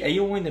 bro. Mate, are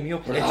you winding me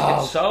up?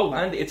 It's so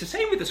handy. It's the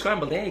same with the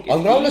scrambled egg.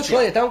 I'm going to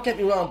try it, don't get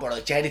me wrong, but I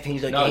jelly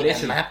things like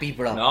listen, happy,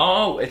 bro.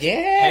 No, it's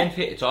 10,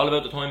 it's all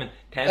about the timing.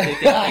 10-15 seconds.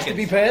 It has to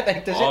be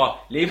perfect, does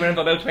it? Leave it in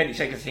for about 20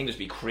 seconds, the thing just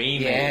be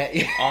creamy.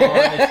 Yeah.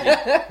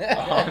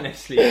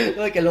 Honestly.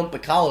 Like a lump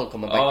of coal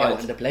coming back out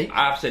on the plate.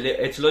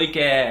 Absolutely. It's like,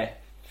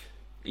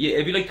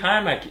 it'd be like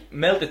tarmac,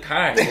 melted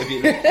tart. It'd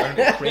be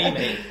like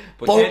creamy.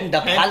 But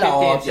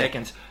 10-15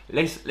 seconds.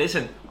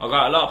 Listen, I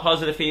got a lot of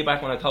positive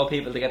feedback when I told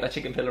people to get that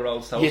chicken pillar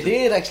rolls toasted. You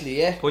did actually,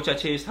 yeah. Put your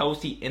cheese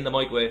toasty in the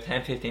microwave,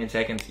 10-15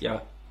 seconds,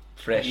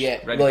 fresh. Yeah,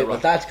 ready right, to rock.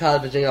 but that's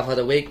Calvin's zinger for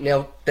the week.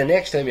 Now, the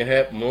next time you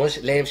hear from us,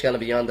 Liam's going to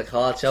be on the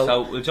call.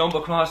 So we'll jump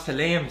across to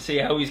Liam, see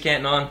how he's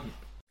getting on.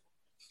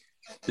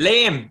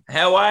 Liam,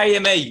 how are you,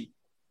 mate?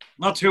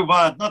 Not too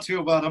bad.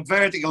 I'm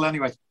vertical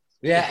anyway.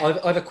 Yeah,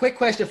 I've a quick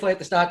question for you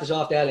to start this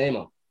off there,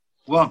 Liam.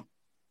 One.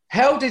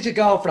 How did you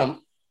go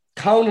from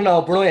Conan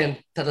O'Brien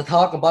to the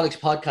Talking Bollocks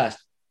podcast?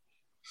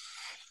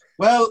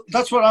 Well,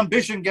 that's what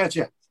ambition gets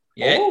you.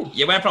 Yeah,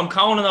 you went from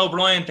Conan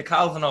O'Brien to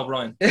Calvin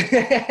O'Brien.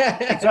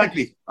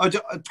 Exactly.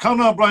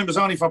 Conan O'Brien was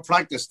only for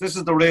practice. This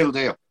is the real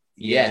deal.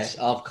 Yes,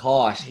 of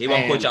course. He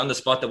won't put you on the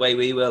spot the way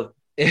we will.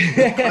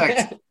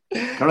 Correct.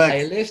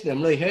 Hey,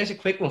 listen, right, here's a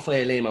quick one for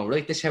you, Liam.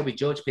 Right, this is how we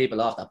judge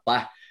people off the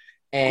bat.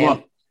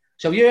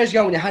 So years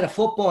ago when you had a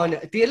football,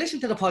 do you listen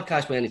to the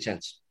podcast by any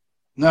chance?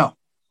 No.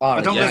 Right,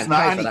 I don't listen to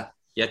any.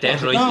 Yeah,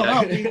 that's right.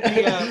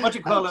 No, what do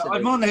you call it?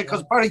 I'm on it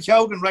because Barry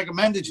Cowden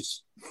recommended you.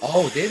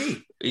 Oh, did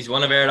he? He's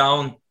one of our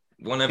own.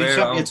 one of He our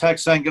sent me own. a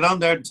text saying, "Get on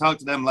there and talk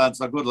to them lads.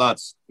 They're good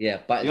lads." Yeah,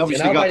 but You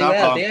obviously know got very that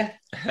well, wrong. do you?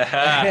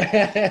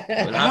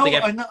 We'll have to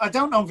get. I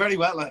don't know him very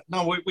well.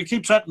 No, we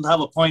keep threatening to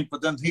have a point,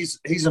 but then he's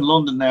in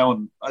London now,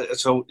 and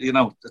so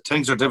the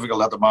things are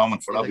difficult at the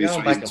moment for You're obvious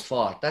going back and reasons.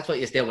 forth. That's what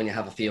you do when you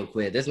have a few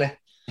quid, isn't it?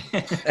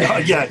 Oh,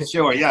 yeah,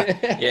 sure,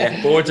 yeah.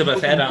 Yeah, boards of a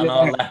feather and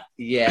all that.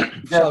 Yeah.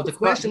 So the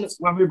question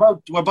when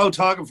we're both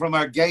talking from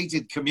our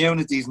gated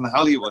communities in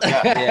Hollywood,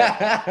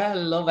 yeah. I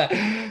love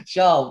it.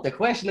 So the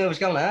question I was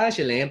going to ask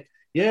you, Liam,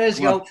 years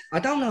ago, I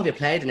don't know if you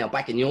played it now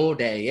back in your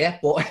day, yeah,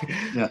 but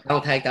Yeah.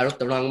 don't take that up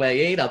the wrong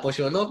way either. But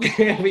sure, look,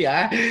 here we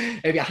are.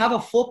 If you have a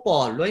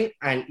football, right,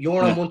 and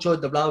you're on one side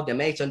of the road, your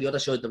mate's on the other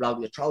side of the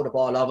road, you throw the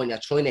ball over and you're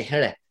trying to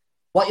hit it.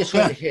 What you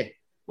trying to hit?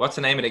 What's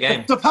the name of the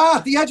game? The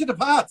path, the edge of the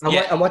path.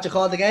 And what you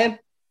call the game?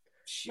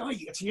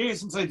 Shite, it's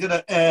years since I did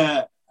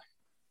it.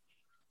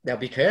 Now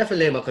be careful,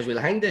 Liam, because we'll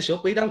hang this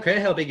up. We don't care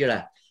how big you're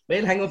at.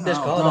 We'll hang up this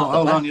call. No,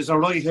 hold on, you're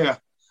right here.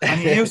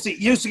 And you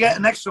used to get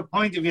an extra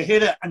point if you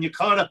hit it and you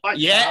caught it back.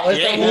 Yeah, was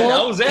yeah, the he one.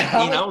 knows it.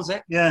 He knows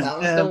it. Yeah. That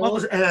was the What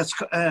was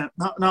it?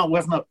 No, it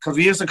wasn't. Because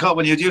we used to call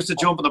when you used to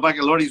jump on the back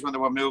of lorries when they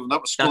were moving.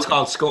 That was That's scutting.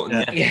 called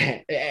scutting.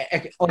 Yeah.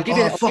 Yeah. I'll give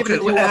you, Oh, fuck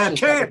it.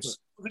 Curbs.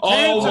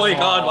 Oh my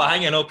God, we're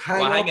hanging up.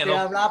 Hang We're up hanging there,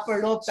 up. wrap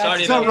her up.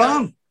 Sorry Is that about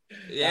wrong?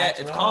 Yeah, That's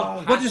it's wrong.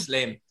 called What pass, is-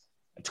 Liam.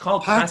 It's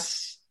called Pass?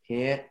 pass.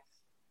 Yeah.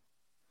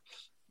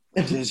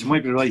 Jeez, you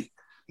might be right.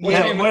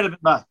 Yeah. Yeah, might have been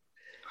that.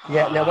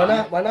 Yeah, now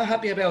we're not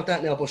happy about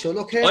that now, but so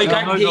look here. I No,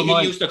 guarantee no, he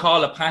mine. used to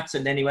call it Pats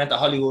and then he went to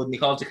Hollywood and he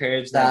called it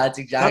curves. Now. That's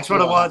exactly That's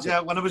what it was, yeah.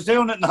 When I was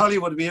doing it in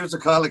Hollywood, we used to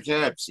call it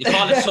curbs. You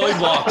call it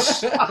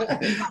sidewalks. Him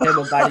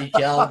and Barry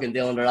Keoghan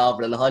down there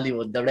over in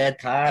Hollywood, the red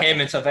car.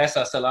 Him and Sylvester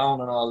Stallone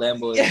and all them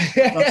boys.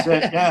 That's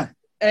it,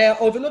 yeah.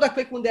 I've another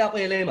quick one there for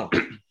you, Liam.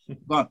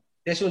 Go on.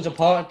 This one's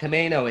important to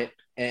me now. I'd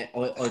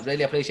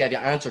really appreciate your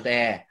answer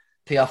there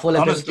to your full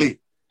ability. Honestly,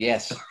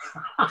 Yes.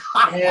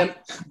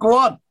 go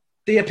on.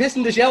 Do you piss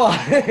in the shower?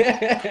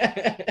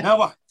 Now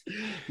what?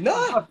 No.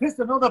 I pissed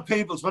in other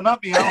people's, but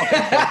not me own.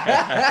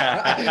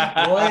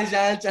 Wise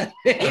answer.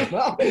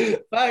 Very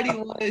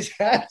wise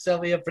answer.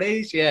 We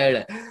appreciate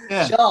it.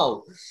 Yeah.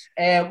 So,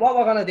 what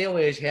we're going to do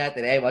is here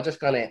today, we're just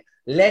going to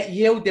let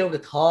you do the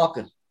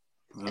talking.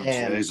 Oh,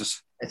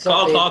 Jesus. It's It's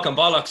all something- talk and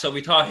bollocks, so we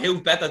thought who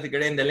better to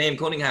get in than Liam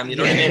Cunningham, you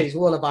know what I mean? He's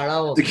one of our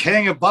own. The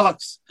king of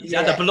bollocks. He's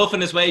had to bluff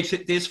in his way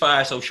this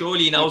far, so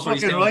surely he knows what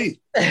he's Fucking doing.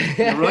 right.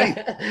 You're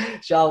right.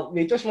 So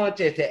we just want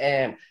you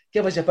to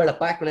give us a bit of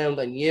background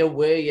on you,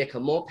 where you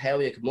come up, how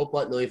you come up,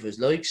 what life was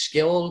like,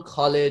 school,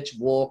 college,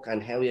 work,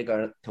 and how you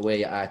got to where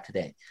you are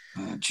today.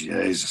 Oh,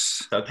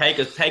 Jesus. So take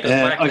us back.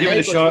 I'll give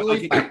you the Liam. short.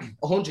 Take us right back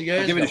 100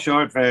 years I'll give you ago. the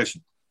short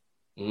version.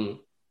 Mm.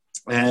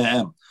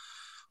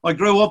 I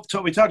grew up.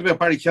 We talked about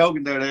Barry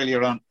Keoghan there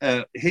earlier on.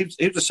 He was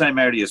the same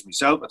area as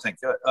myself, I think.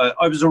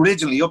 I was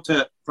originally up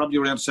to probably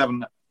around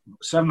seven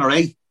or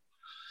eight.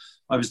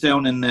 I was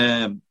down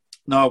in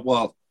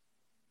Northwall.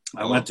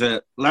 I went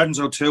to Lardon's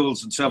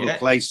O'Toole's in Seville Yeah.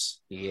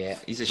 Place. Yeah.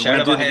 He's a So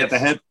sheriff went in to get the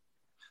ahead. head.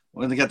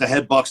 Went to get the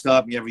head boxed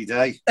off me every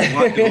day.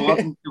 If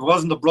it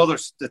wasn't the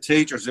brothers, the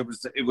teachers.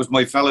 It was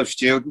my fellow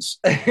students.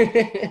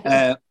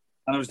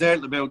 And I was there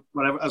at about,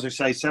 whatever, as I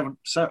say, 7,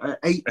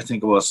 8, I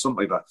think it was,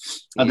 something like that.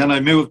 And then I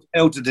moved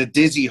out to the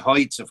dizzy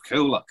heights of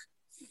Coolock.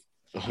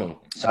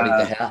 Sorry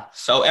to hear.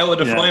 So out of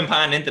the Yeah. frying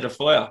pan into the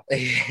fire.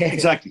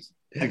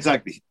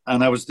 Exactly.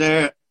 And I was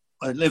there,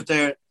 I lived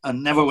there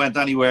and never went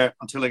anywhere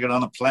until I got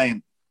on a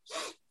plane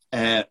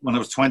when I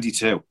was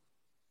 22.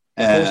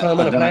 First time on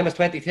a and then plane was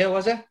 22,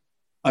 was it?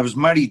 I was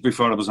married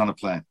before I was on a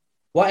plane.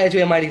 What age were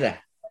you married at?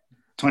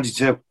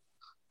 22.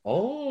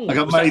 Oh. I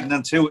got married and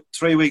then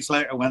 3 weeks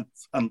later went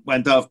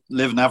off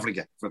live in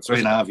Africa for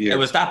 3.5 years. It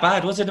was that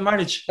bad, was it, the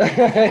marriage?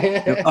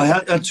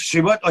 I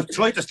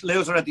tried to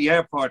lose her at the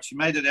airport. She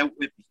made it out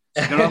with me.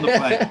 She got on the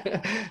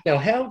plane. Now,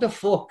 how the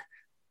fuck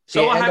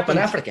So did you what end up in happened?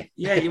 Africa?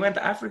 Yeah, you went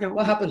to Africa.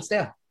 What happens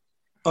there?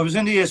 I was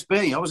in the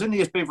ESB. I was in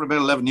the ESB for about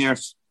 11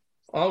 years.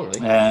 All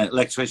right.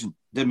 Electrician.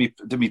 Did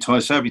me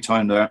time, served me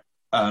time there.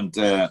 And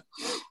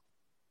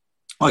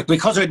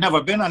because I'd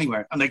never been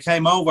anywhere, and they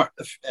came over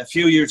a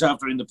few years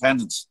after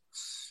independence.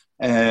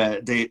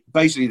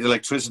 Basically the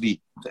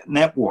electricity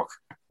network.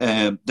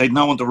 They'd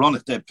no one to run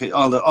it.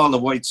 All the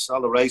whites,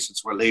 all the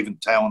racists were leaving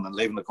town and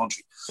leaving the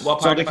country. What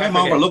So part they of came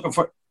Africa? over looking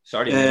for.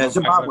 Sorry,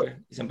 Zimbabwe.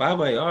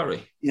 Zimbabwe, all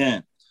right. Yeah.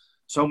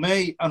 So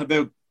me and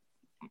about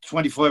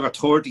 25 or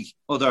 30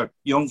 other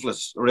young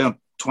fellas around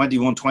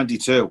 21,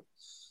 22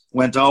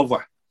 went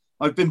over.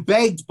 I've been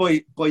begged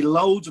by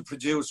loads of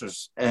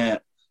producers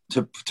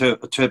to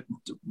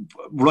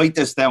write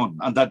this down,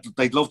 and that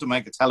they'd love to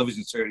make a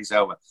television series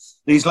out of it.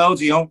 These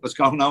loads of young fellas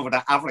going over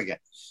to Africa.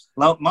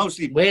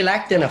 Mostly We'll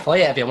act in a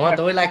fire if you want.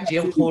 We'll act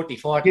you 30,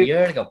 40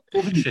 years ago.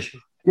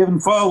 given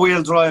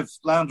 4-wheel drive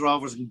Land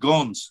Rovers and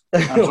guns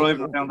and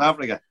driving around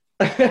Africa.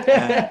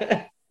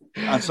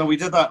 And so we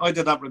did that. I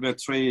did that for about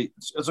 3.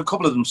 There's a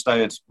couple of them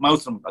stayed.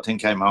 Most of them, I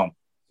think, came home.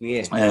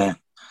 Yeah.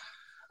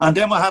 And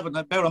then what happened?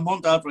 About a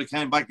month after I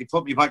came back, they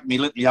put me back in my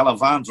little yellow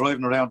van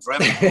driving around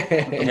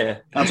Dremen. Yeah.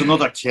 That's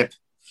another tip.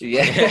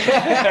 Yeah.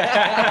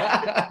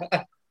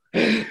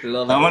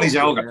 Love I'm it. only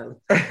joking.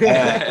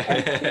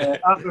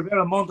 After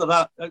about a month of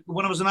that,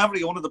 when I was in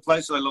Africa, one of the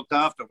places I looked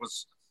after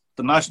was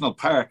the national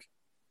park,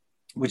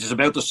 which is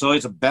about the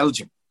size of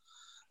Belgium.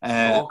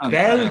 And,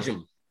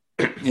 Belgium.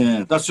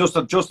 yeah, that's just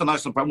a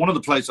national park. One of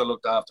the places I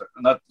looked after,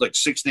 and that like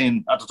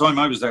 16 at the time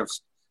I was there,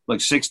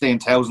 like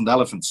 16,000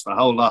 elephants, the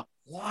whole lot.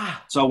 Wow.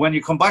 So when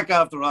you come back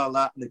after all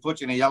that, and they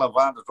put you in a yellow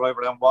van to drive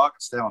around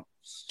Walkerstown,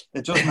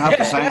 it doesn't have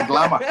the same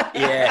glamour.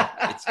 Yeah,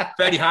 it's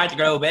very hard to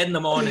go to bed in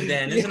the morning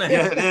then, isn't it?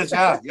 Yeah, it is.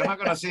 Yeah, you're not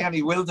going to see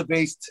any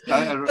wildebeest.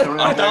 I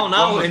don't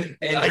know. In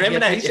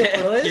Rimini,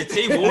 you'd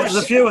see There's a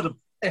worse. few of them.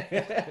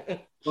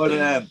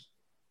 But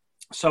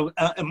so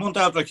a month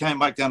after I came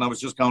back, then I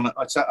was just going.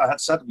 I had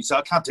said to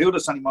myself, I can't do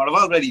this anymore. I've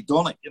already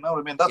done it. You know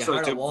what I mean? That's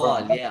what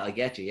I do. Yeah, I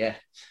get you. Yeah.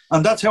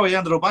 And that's how I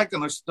ended up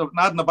acting. I stood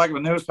in the back of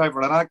a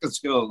newspaper at acting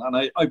school, and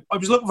I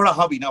was looking for a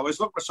hobby. Now I was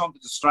looking for something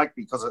to distract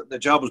me because the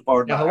job was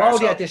boring. Now, how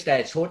old are you at this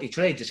stage?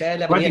 43. Just say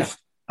 11 years.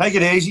 Take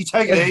it easy.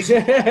 Take it easy.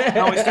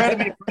 No, I started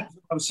my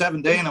apprenticeship when I was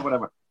 17 or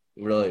whatever.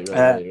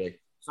 Right.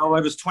 So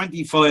I was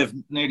 25,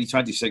 nearly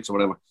 26 or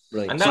whatever.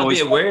 Right. And that'll be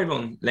a weird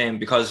one, Liam,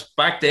 because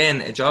back then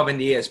a job in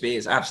the ESB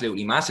is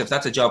absolutely massive.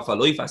 That's a job for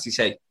life, as you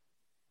say.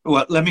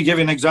 Well, let me give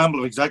you an example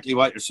of exactly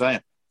what you're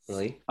saying.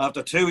 Right.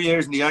 After 2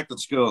 years in the acting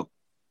school,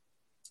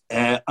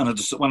 and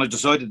when I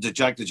decided to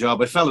jack the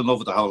job, I fell in love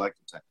with the whole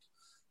acting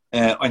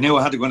thing. I knew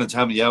I had to go into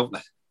town the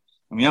outlet.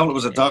 And my outlet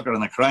was a docker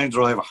and a crane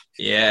driver.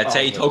 Yeah, I'd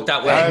say he took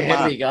that Hard way.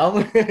 Here we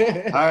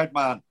go. Hard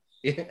man.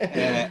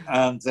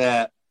 And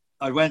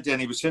I went in,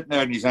 he was sitting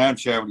there in his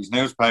armchair with his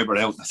newspaper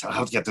out, and I said, I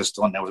have to get this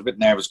done. I was a bit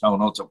nervous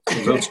going on. So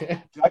I was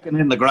jacking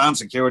in the grand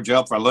secure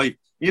job for life.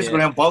 He used to go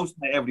around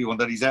boasting to everyone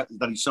that his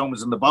son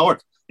was in the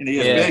board in the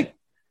ESB.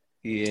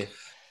 Yeah.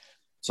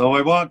 So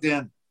I walked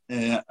in,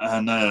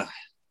 and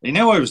he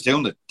knew I was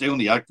doing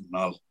the acting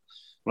and all.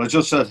 But I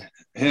just said,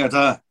 here,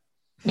 Dad.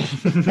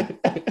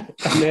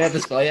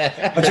 Nervous guy,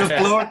 yeah. I just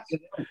blurred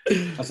it out.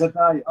 I said,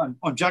 Dad,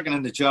 I'm jacking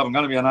in the job. I'm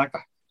going to be an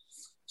actor.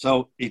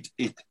 So he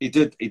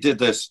did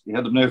this. He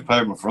had the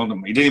newspaper in front of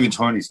him. He didn't even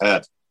turn his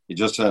head. He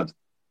just said,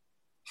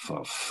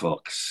 for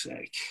fuck's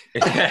sake.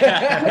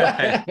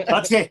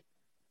 That's it.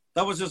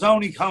 That was his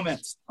only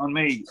comment on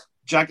me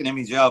jacking in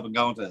my job and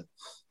going to,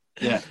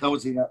 yeah, that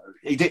was,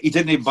 he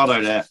didn't even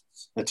bother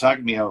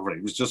attacking me over it.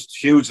 He was just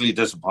hugely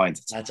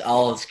disappointed. That's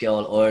old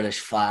school Irish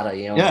father,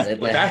 you know. Yeah,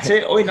 But that's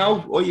it. I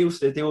know. I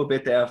used to do a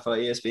bit there for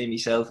ESB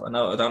myself. I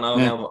don't know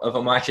now if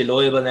I'm actually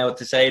liable now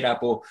to say that,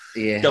 but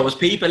there was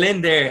people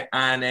in there,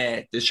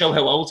 and to show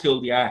how old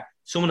school they are,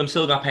 some of them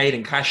still got paid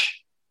in cash.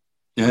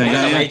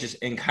 Wages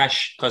in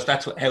cash, because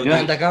that's how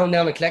and they're going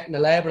down and collecting the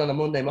labour on a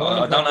Monday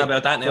morning. I don't know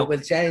about that now. But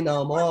we'll say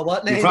no more.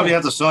 What You probably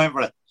had to sign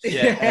for it.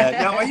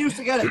 Yeah. I used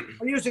to get it.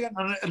 I used to get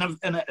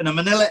it in a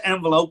manila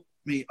envelope.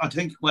 I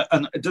think,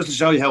 and just to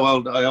show you how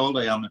old I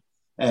am,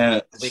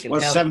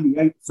 was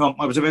 78 something.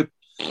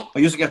 I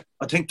used to get,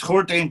 I think,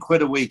 13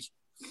 quid a week.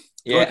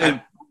 Yeah,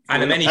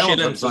 and many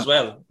shillings as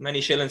well.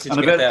 Many shillings.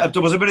 And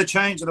there was a bit of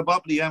change in the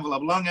bottom of the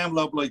envelope, long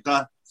envelope like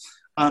that.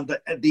 And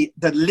the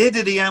lid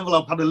of the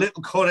envelope had a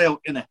little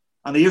cutout in it.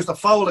 And they used to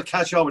fold the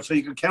cash over so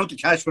you could count the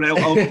cash without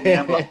opening the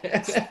envelope.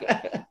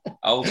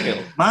 Old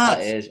school. Mad.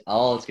 That is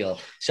old school.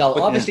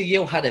 So obviously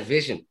you had a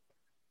vision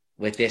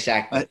with this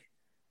acting.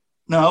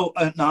 No,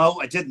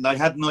 I didn't. I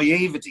had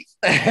naivety.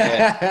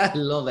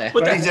 Love it.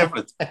 Very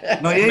different.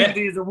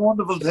 Naivety is a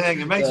wonderful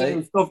thing. It makes you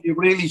do stuff you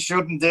really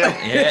shouldn't do.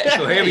 Yeah,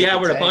 so here we are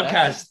with a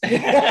podcast.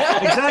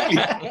 Exactly.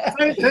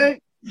 Same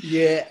thing.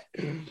 Yeah.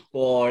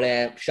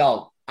 But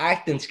so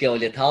acting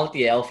school, you thought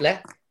the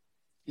outlet.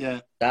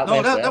 Yeah. That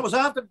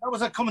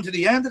was coming to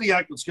the end of the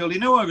acting school. You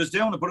knew I was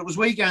doing it, but it was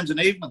weekends and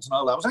evenings and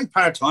all that. It was like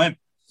part time.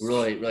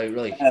 Right.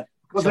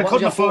 Because I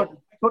couldn't afford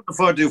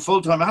to do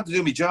full time. I had to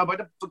do my job. I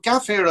had a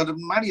gaff here. I had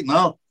married and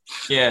all.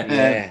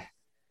 Yeah.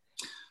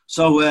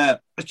 So I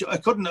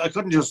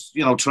couldn't just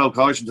throw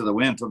caution to the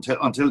wind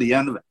until the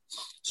end of it.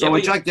 So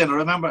I jacked in. I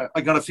remember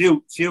I got a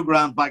few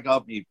grand back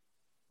off me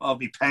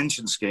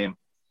pension scheme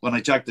when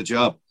I jacked the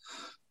job,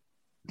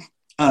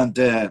 and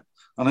I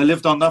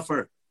lived on that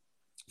for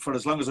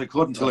as long as I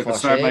could until I could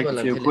start making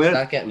a few quid.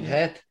 Start getting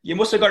paid. You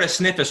must have got a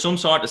sniff of some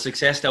sort of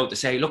success though to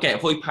say, look,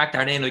 if I pack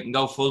that in, I can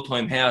go full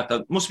time here.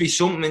 There must be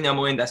something in your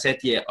mind that said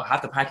to you, I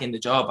have to pack in the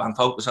job and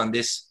focus on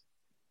this.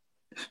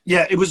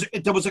 Yeah, there was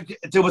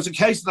a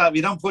case of that. If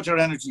you don't put your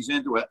energies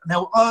into it.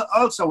 Now,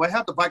 also, I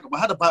had the backup. I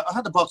had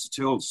a box of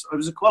tools. I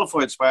was a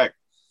qualified spark,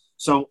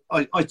 so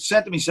I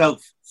said to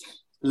myself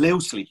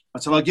loosely, I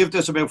said, I'll give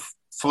this about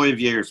 5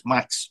 years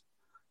max,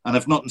 and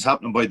if nothing's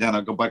happening by then,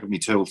 I'll go back with my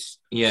tools.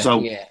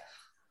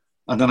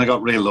 And then I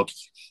got real lucky.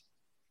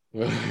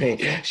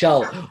 Right.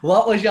 So,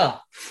 what was your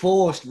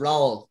first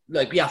role?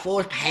 Like your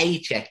first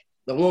paycheck?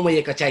 The one where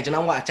you could say, you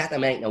know what, it's at the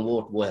making it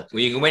worthwhile.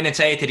 Well, you can win and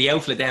say it to the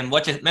outlet then.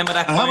 Remember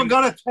that I haven't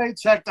got a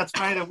paycheck that's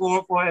made it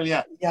worthwhile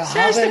yet.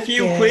 Just a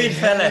few quid,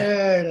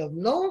 fella.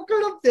 Look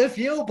up the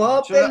few,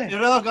 Bob. It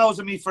all goes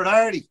to me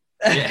Ferrari.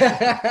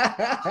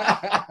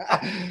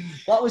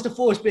 What was the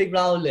first big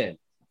role then?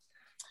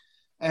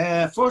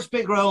 First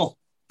big role.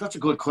 That's a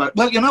good question.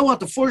 Well, you know what?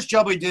 The first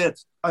job I did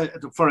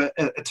for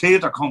a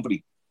theatre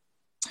company,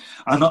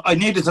 and I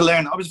needed to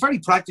learn. I was very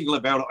practical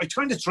about it. I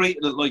kind of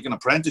treated it like an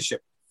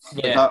apprenticeship.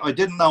 Yeah. Like I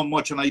didn't know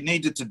much, and I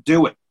needed to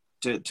do it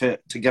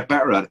to get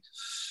better at it.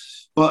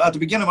 But at the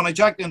beginning, when I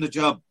jacked in the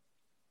job,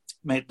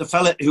 mate, the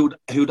fella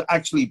who'd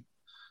actually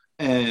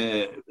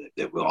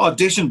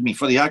auditioned me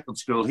for the acting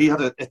school, he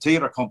had a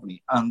theatre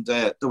company, and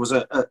there was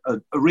a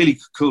really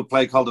cool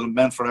play called The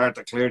Men for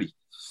Arthur Cleary.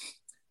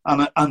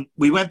 And I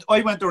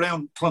went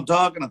around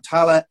Clondalkin and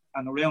Tala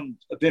and around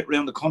a bit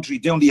around the country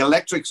doing the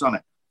electrics on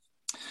it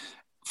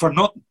for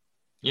nothing.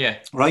 Yeah.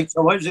 Right.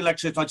 So I was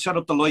electric. I'd set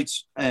up the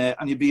lights,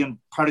 and you'd be in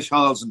parish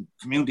halls and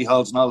community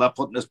halls and all that,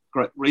 putting this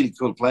really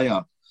cool play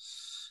on.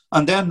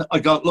 And then I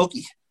got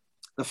lucky.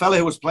 The fella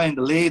who was playing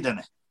the lead in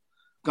it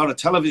got a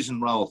television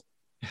role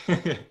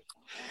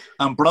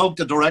and broke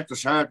the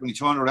director's heart when he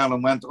turned around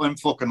and went, "I'm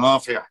fucking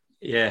off here."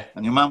 Yeah.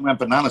 And your man went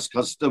bananas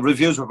because the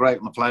reviews were great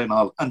on the play and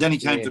all. And then he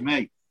came to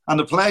me. And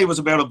the play was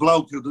about a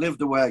bloke who'd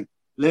lived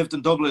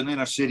in Dublin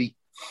inner city,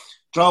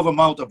 drove a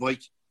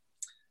motorbike,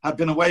 had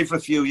been away for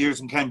a few years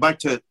and came back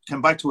to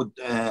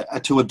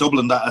a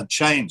Dublin that had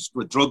changed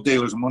with drug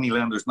dealers and money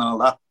lenders and all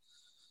that.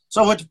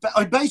 So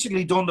I'd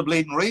basically done the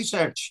bleeding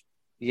research.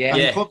 Yeah.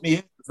 And he put me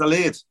in as the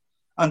lead.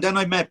 And then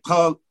I met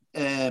Paul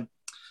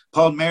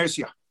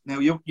Mercier. Now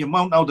you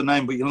won't know the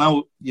name, but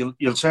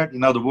you'll certainly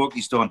know the work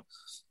he's done.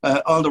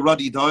 All the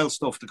Roddy Doyle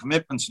stuff, the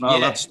Commitments and all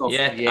that stuff.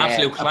 Yeah,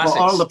 absolute classics.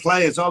 All the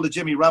plays, all the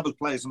Jimmy Rabbit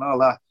plays and all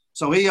that.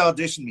 So he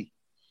auditioned me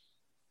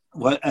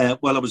while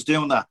I was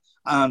doing that.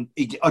 And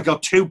I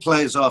got 2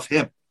 plays off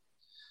him.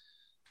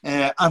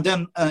 And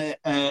then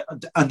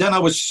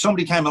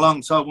somebody came along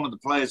and saw one of the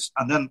plays,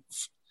 and then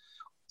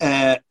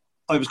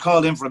I was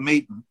called in for a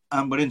meeting,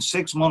 and within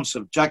 6 months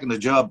of jacking the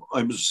job,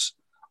 I was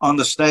on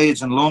the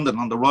stage in London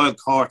on the Royal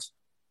Court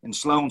in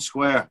Sloane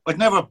Square. I'd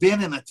never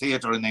been in a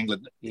theatre in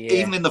England,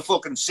 even in the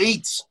fucking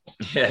seats.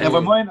 Yeah.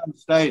 Never mind on the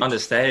stage. On the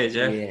stage,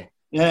 yeah.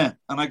 Yeah,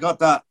 and I got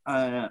that.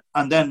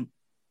 And then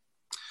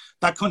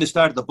that kind of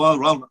started the ball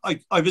rolling.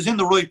 I was in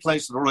the right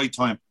place at the right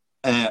time.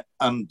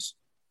 And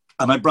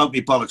I broke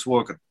me bollocks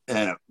working,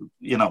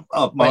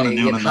 morning,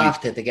 noon and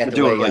night. To get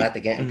the way you had to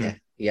get into.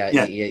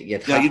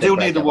 You do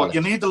need to work.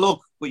 You need to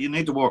look, but you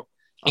need to work.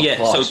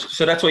 Yeah,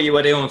 so that's what you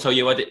were doing. So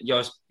you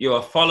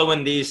were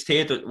following these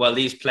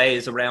these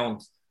plays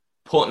around,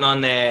 putting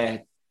on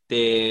the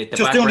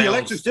just doing the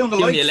electrics, doing the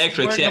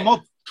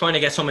lights, trying to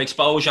get some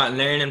exposure and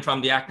learning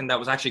from the acting that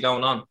was actually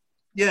going on.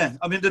 Yeah,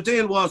 I mean the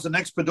deal was the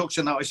next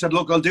production. That I said,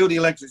 look, I'll do the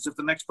electrics if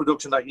the next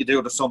production that you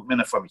do, there's something in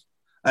it for me.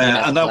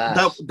 And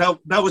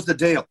that was the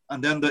deal.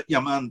 And then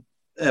your man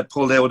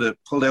pulled out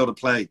a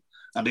play,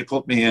 and they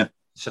put me in.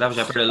 So that was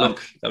a bit of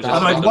luck. And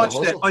I'd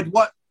watched it.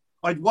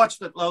 I'd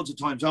watched it loads of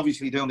times,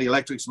 obviously doing the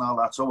electrics and all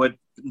that. So I'd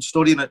been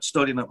studying it,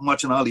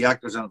 watching all the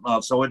actors and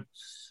all. So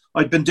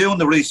I'd been doing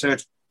the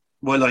research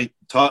while I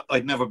thought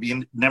I'd never be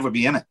in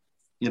it,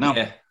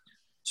 Yeah.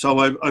 So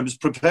I was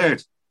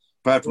prepared,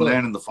 apart from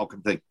learning the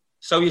fucking thing.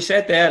 So you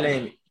said there,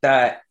 Liam,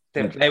 that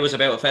the play was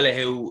about a fella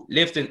who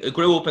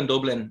grew up in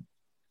Dublin,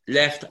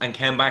 left and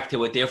came back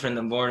to a different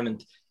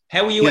environment.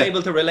 How were you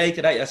able to relate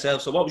to that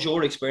yourself? So what was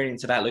your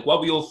experience of that? Like, what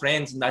were your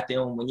friends in that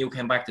doing when you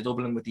came back to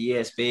Dublin with the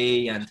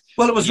ESB?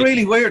 Well, it was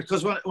really weird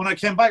because when I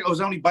came back, I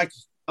was only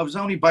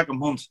back a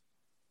month.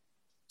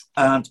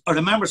 And I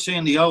remember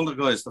seeing the older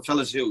guys, the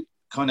fellas who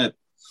kind of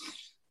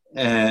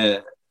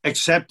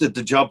accepted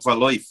the job for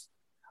life.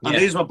 And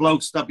these were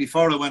blokes that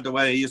before I went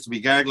away, I used to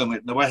be gargling with.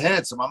 And they were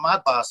heads, they were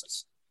mad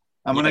bosses.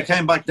 And when I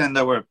came back then,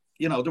 they were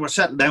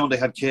settled down, they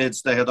had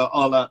kids, they had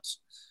all that.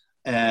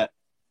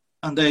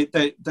 And they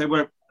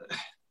were,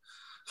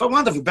 for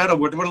want of a better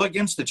word, they were like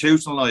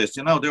institutionalized,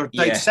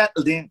 they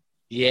settled in.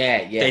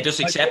 Yeah. They just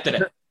accepted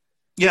it.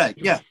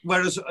 Yeah.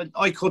 Whereas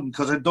I couldn't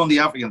because I'd done the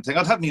African thing.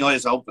 I'd had my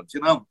eyes open,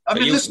 I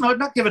mean, listen, I'm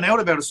not giving out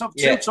about it.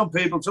 Some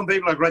people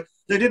are great.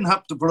 They didn't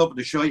have to put up with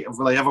the shite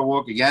will I ever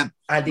work again.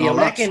 And do you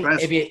reckon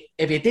if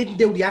you didn't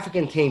do the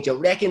African thing, do you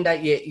reckon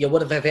that you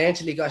would have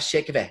eventually got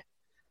sick of it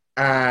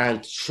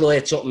and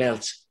tried something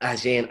else,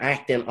 as in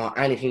acting or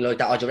anything like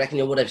that? Or do you reckon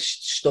you would have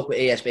stuck with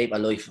ESB for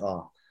life?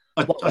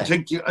 I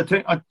think you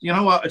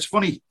know what? It's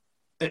funny.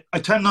 I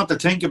tend not to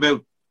think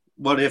about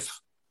what if.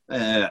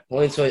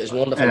 Hindsight is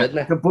wonderful, isn't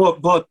it?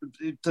 But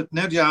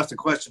now that you asked the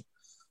question,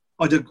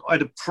 I'd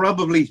have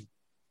probably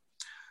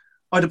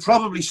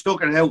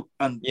stuck it out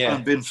and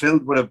been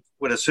filled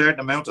with a certain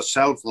amount of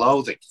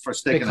self-loathing for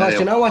sticking it out. Because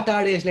you know what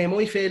that is, Liam?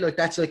 I feel like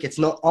that's like it's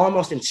not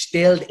almost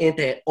instilled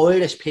into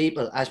Irish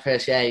people as per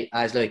se,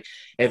 as like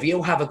if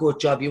you have a good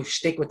job, you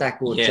stick with that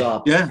good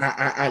job. Yeah.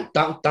 And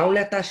don't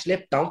let that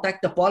slip. Don't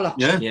take the bollocks.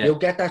 Yeah. You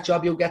get that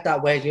job, you get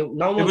that wage.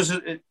 No one has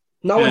that vision.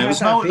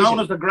 Known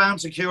as the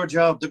ground secure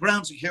job. The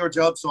ground secure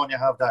job, son, you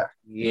have there.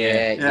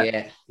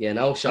 Yeah.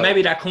 So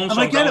maybe that comes. And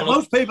I get it.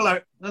 Most people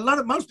are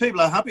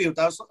happy with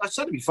that. I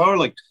said it before.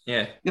 Like,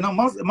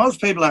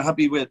 most people are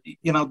happy with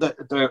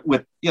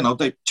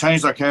they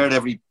change their card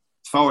every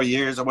 4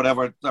 years or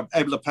whatever. They're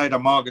able to pay their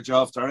mortgage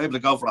off. They're able to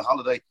go for a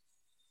holiday.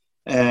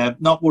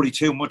 not worry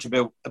too much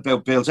about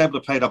bills, able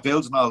to pay their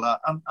bills and all that,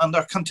 and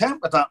they're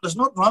content with that. There's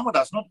nothing wrong with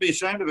that. It's not to be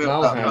ashamed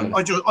about that.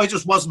 I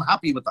just wasn't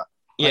happy with that.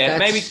 Yeah,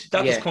 maybe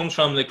that just comes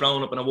from like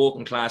growing up in a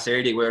working class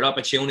area where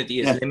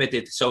opportunity is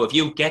limited. So if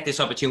you get this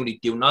opportunity,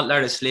 do not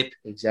let it slip.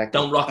 Exactly.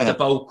 Don't rock the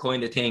boat,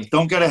 kind of thing.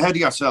 Don't get ahead of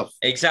yourself.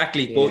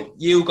 Exactly. Yeah. But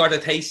you got a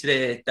taste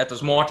of that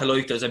there's more to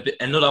life. There's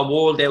another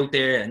world out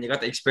there, and you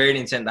got the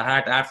experience in the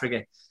heart of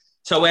Africa.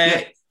 So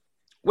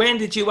when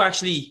did you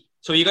actually?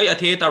 So you got your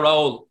theatre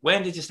role.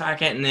 When did you start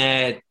getting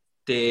in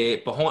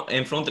front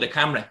of the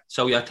camera?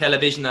 So your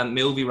television and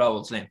movie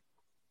roles then.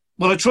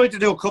 Well, I tried to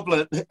do a couple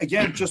of,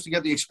 again, just to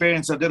get the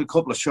experience, I did a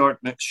couple of short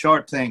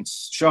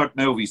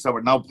movies that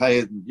were now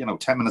paid,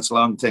 10 minutes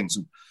long things,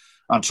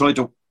 and tried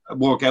to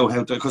work out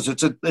how to, because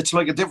it's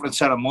like a different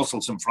set of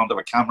muscles in front of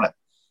a camera.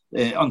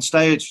 On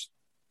stage,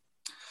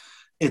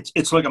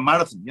 it's like a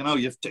marathon,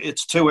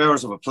 it's 2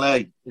 hours of a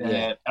play,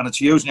 and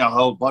it's using your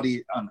whole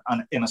body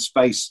and in a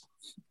space,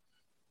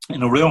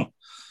 in a room,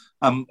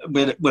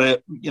 with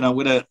a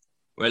camera.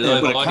 With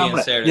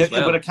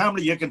a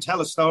camera, you can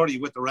tell a story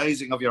with the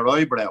raising of your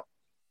eyebrow.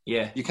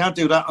 Yeah, you can't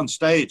do that on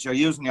stage. You're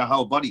using your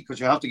whole body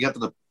because you have to get to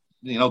the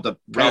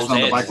person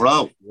on the back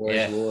row.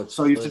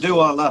 So you have to do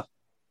all that.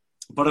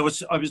 But I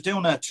was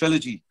doing a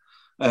trilogy,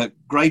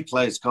 great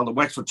plays called the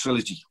Wexford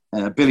Trilogy.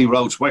 Billy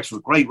Roach,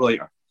 Wexford, great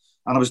writer,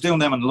 and I was doing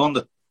them in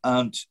London.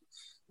 And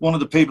one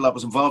of the people that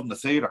was involved in the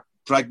theatre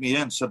dragged me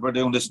in, said we're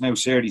doing this new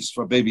series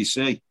for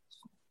BBC,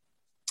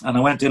 and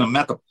I went in and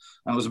met them.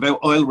 And it was about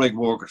oil rig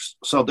workers.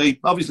 So they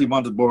obviously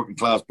wanted working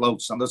class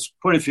blokes, and there's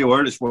quite a few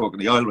Irish working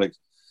the oil rigs.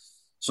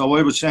 So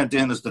I was sent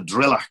in as the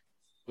driller.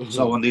 Mm-hmm.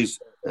 So on these,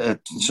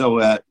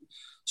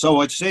 so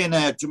I'd seen. Do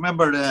you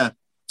remember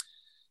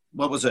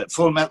what was it?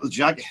 Full Metal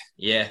Jacket.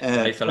 Yeah,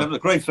 great film. It was a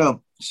great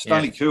film,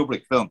 Stanley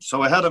Kubrick film.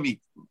 So I had on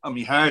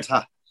me hard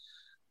hat.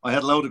 I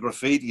had a load of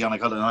graffiti on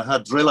it, and I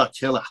had Driller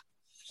Killer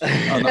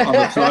on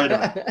the side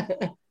of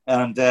it.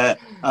 And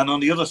on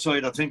the other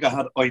side, I think I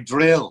had I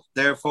drill,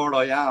 therefore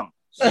I am.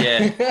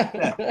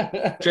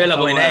 Yeah. Driller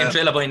by name,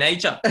 driller by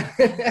nature.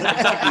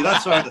 Exactly,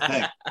 that sort of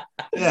thing.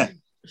 Yeah.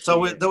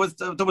 So there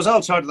was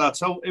all sort of that.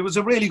 So it was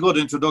a really good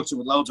introduction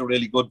with loads of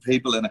really good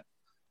people in it.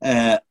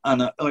 And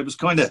I was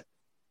kind of,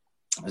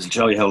 I'll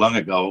show you how long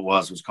ago it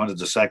was kind of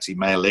the sexy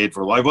male lead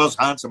for a while. I was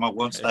handsome at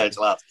one stage,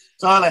 lads.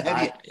 It's all ahead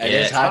of you.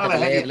 It's hard to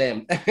believe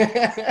him.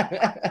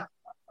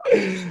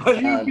 I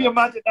use the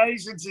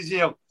imaginations as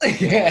you.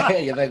 Yeah,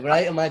 you've a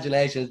great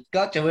imagination.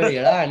 Got you where you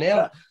are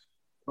now.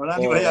 But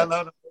anyway, I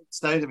know that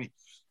stayed to me.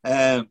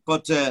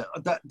 But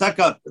that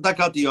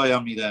got the eye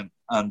on me then,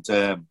 and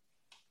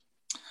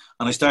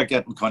I started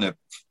getting kind of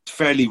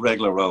fairly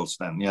regular roles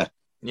then.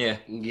 Yeah.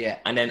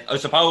 And then I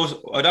suppose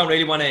I don't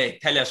really want to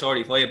tell you a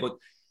story for you, but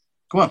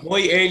come on.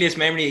 My earliest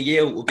memory of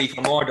you would be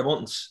from More the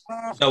Buttons.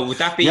 So would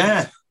that be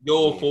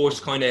your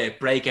first kind of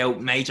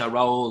breakout major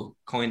role,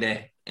 kind of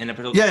in a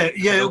production?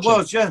 Yeah, it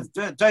was. Yeah,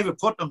 David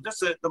Putnam. That's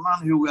the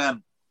man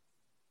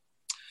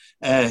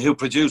who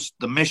produced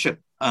The Mission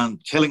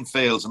and Killing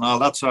Fields and all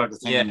that sort of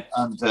thing. Yeah.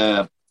 And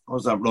what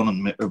was that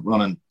running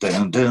whatever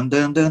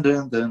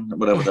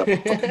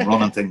that fucking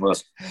running thing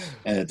was,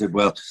 did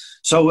well.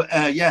 So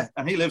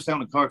and he lives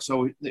down in Cork.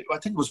 So I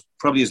think it was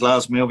probably his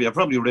last movie. I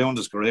probably ruined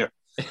his career.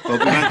 But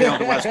we went down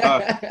to West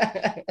Cork.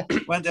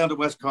 Went down to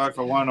West Cork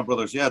for Warner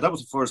Brothers. Yeah, that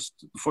was the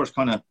first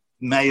kind of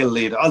male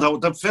lead. Although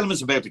the film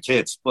is about the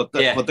kids, but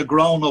the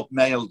grown up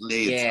male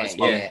leads, I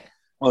suppose,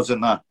 was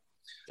in that.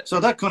 So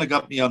that kind of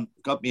got me on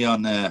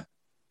that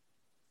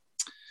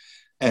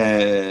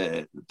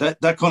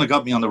kind of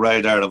got me on the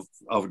radar of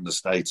over in the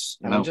States,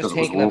 because it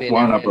was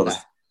Warner Brothers.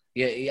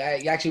 You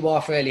actually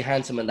were fairly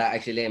handsome in that,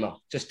 actually, Liam.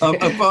 That's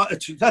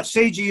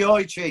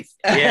CGI, chief.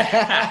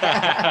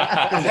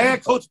 Yeah. The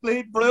haircut's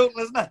bleeding brutal,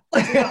 isn't it?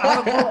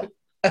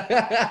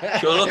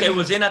 Sure, look, it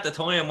was in at the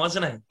time,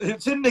 wasn't it?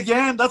 It's in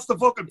again. That's the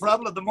fucking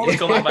problem. The money's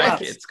coming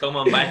back. It's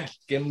coming back.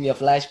 Give me your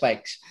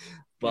flashbacks.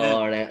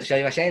 But so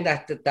you were saying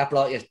that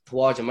brought you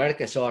towards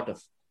America, sort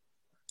of.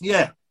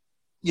 Yeah.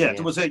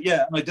 There was and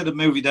I did a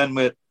movie then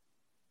with.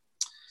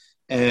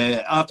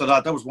 After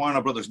that was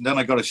Warner Brothers, and then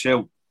I got a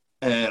show.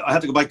 I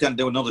had to go back then and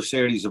do another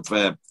series of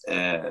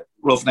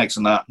Roughnecks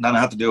and that, and then I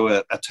had to do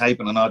a tape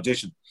and an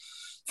audition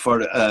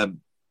for a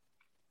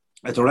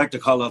director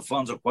called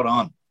Alfonso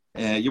Cuarón.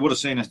 You would have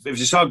seen it if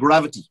you saw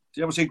Gravity. Did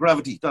you ever see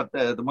Gravity? That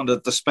the one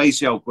the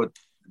space yoke with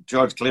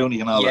George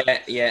Clooney and all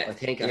that. Yeah. I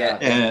think I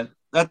have.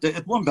 That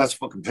it won Best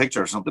Fucking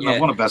Picture or something.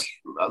 It won a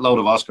load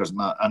of Oscars and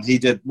that. And he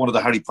did one of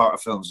the Harry Potter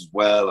films as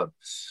well. And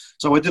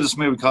so I did this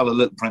movie called A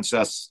Little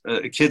Princess,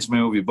 a kids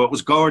movie, but it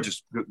was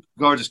gorgeous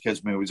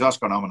kids movie. It was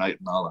Oscar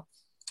nominated and all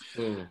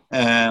that.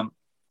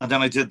 And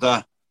then I did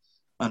that,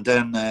 and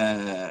then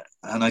and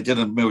I did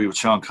a movie with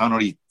Sean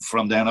Connery.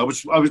 From then, I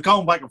was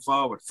going back and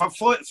forward for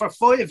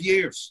 5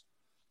 years.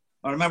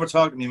 I remember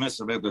talking to my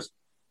mister about this.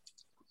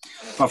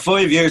 For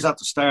 5 years at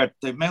the start,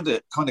 the amount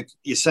of kind of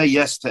you say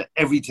yes to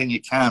everything you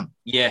can.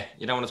 Yeah,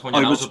 you don't want to turn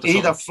your nose up to something. I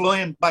was either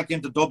flying back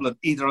into Dublin,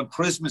 either on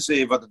Christmas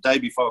Eve or the day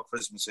before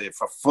Christmas Eve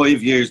for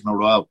 5 years in a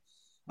row.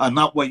 And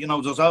not wait,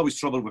 there's always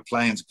trouble with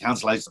planes,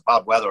 cancellations,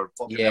 bad weather,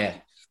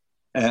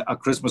 at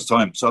Christmas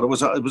time. So it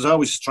was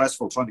always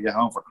stressful trying to get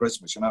home for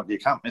Christmas. You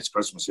can't miss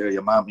Christmas here.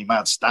 Your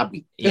man, stabbed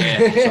me.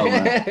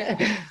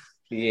 Yeah.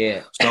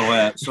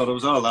 So there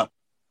was all that.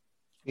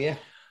 Yeah.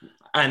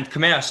 And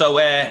come here. So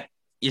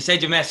you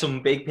said you met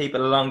some big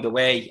people along the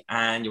way,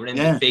 and you were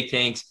in big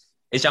things.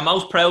 Is your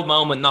most proud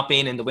moment not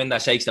being in The Wind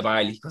That Shakes the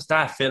Barley? Because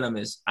that film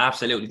is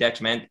absolutely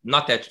detrimental.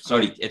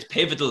 It's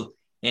pivotal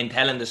in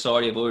telling the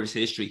story of Irish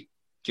history.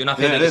 Do you not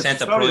feel like a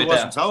sense of pride? It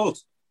wasn't told.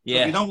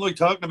 Yeah. We don't like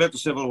talking about the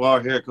Civil War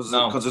here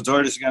because it's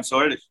Irish against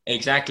Irish.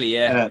 Exactly,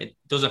 yeah. It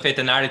doesn't fit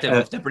the narrative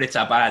of the Brits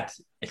are bad.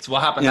 It's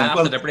what happened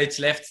after the Brits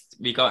left.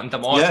 We got into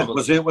more trouble.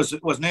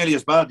 It was nearly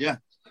as bad, yeah.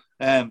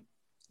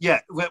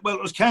 Well,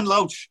 it was Ken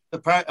Loach,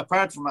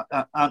 apart from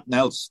anything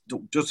else,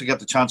 just to get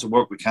the chance to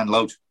work with Ken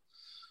Loach.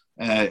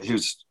 He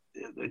was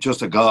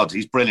just a god.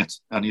 He's brilliant,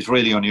 and he's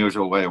really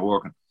unusual way of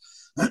working.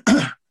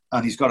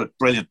 And he's got a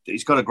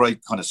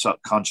great kind of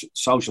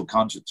social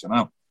conscience,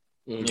 and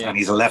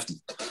he's a lefty.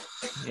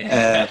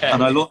 Yeah.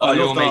 And I loved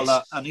all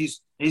that. And he's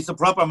the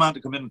proper man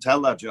to come in and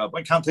tell that job.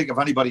 I can't think of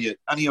any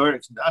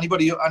Irish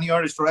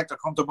director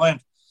come to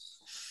mind.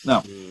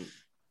 No.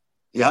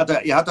 You had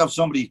to have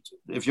somebody.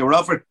 If you were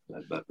offered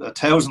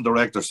 1,000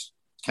 directors,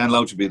 Ken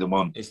Loach would be the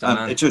one.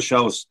 And it just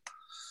shows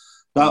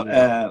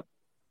that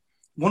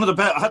one of the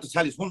best. I had to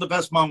tell you, it's one of the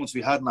best moments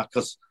we had in that,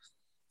 because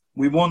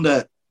we won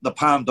the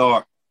Palme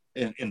d'Or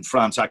in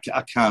France at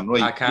Cannes,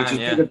 right? At Cannes, which is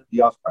bigger than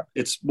the Oscar.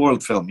 It's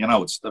world film,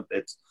 it's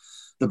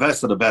the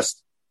best of the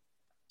best.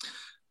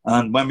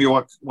 And when we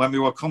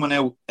were coming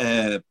out,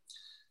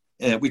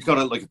 we'd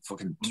got like a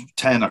fucking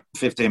 10 or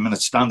 15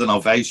 minute standing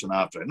ovation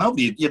after it.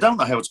 Nobody, you don't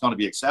know how it's going to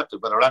be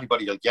accepted, whether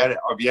anybody will get it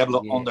or be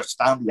able to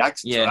understand the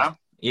accents around.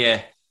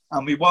 Yeah.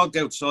 And we walked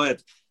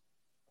outside,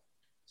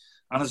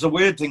 and there's a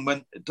weird thing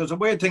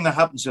that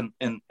happens in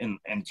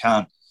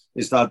Cannes,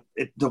 is that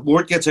the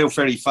word gets out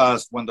very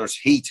fast when there's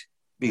heat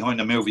behind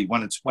the movie,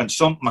 when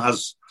something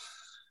has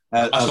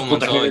put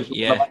the hairs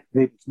on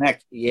people's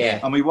neck. Yeah.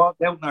 And we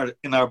walked out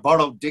in our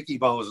borrowed dicky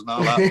bows and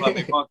all that. When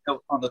we walked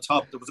out on the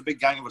top, there was a big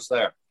gang of us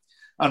there.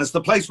 And it's the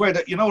place where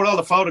where all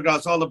the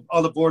photographs, all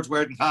the boards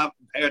wearing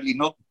hardly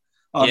nothing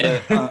on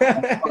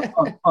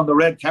the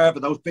red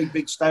carpet, those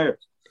big stairs.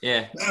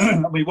 Yeah.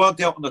 And we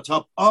walked out on the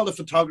top, all the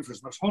photographers,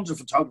 there's hundreds of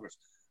photographers,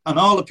 and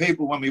all the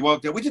people, when we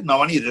walked out, we didn't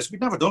know any of this, we'd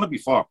never done it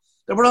before.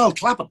 They were all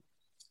clapping.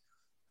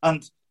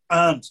 And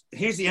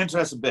here's the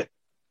interesting bit.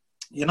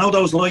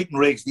 Those lighting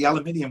rigs, the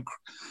aluminium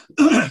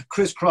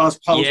crisscross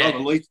poles, all the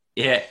lights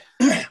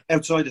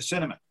outside the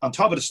cinema, on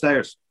top of the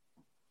stairs.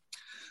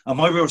 And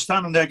while we were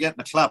standing there getting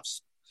the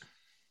claps,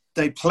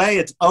 they play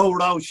it, "Oh,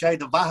 Roche,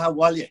 the Vaha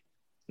Walya."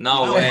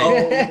 No way.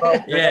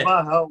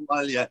 Vaha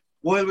Walya.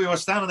 While we were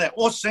standing there,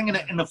 us singing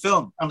it in the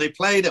film, and they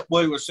played it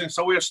while we were singing.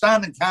 So we were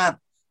standing Cannes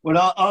with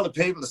all the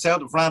people in the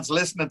south of France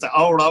listening to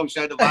 "Oh, Roche,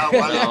 the Vaha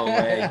Walya." No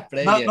way.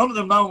 None of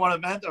them know what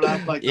it meant or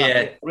anything like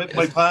that. Written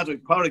by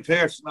Padraig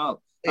Pearse and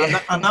all.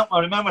 And that, I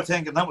remember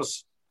thinking that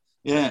was,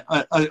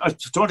 I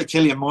turned to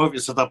Killian Murphy,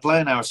 so they're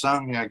playing our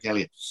song here,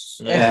 Killian.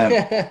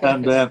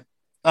 And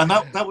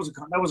that was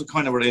a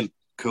kind of a real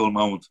cool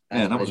moment.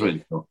 Yeah, that was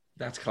really cool.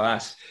 That's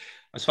class.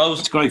 I suppose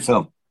it's a great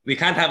film. We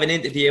can't have an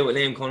interview with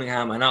Liam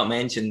Cunningham and not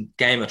mention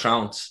Game of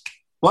Thrones.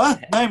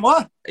 What? Name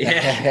what?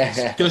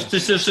 Yeah,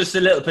 just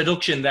a little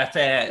production that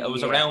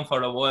was around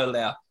for a while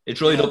there. It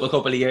dried up a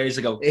couple of years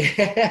ago.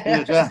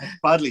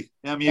 Badly.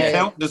 I mean,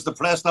 accountant is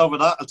depressed over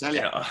that, I'll tell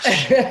you.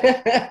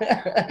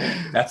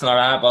 That's not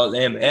our fault,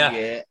 Liam.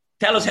 Yeah.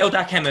 Tell us how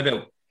that came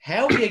about.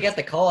 How do you get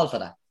the call for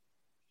that?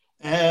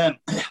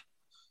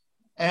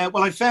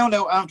 Well, I found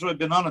out after I'd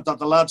been on it that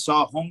the lad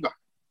saw Hunger,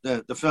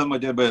 the film I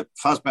did with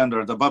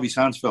Fassbender, the Bobby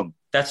Sands film.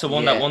 That's the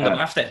one that won the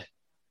BAFTA.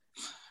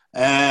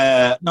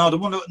 No,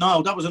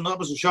 that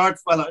was a short.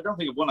 Well, I don't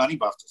think it won any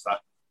BAFTAs.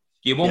 That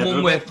you won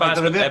one with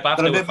Fassbender. They're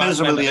a bit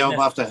miserable, the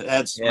BAFTA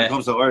heads when it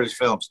comes to Irish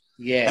films.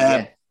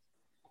 No,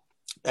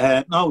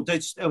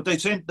 they'd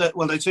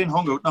seen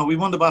Hunger. No, we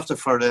won the BAFTA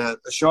for a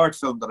short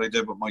film that I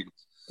did with Michael.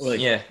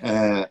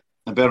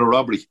 About a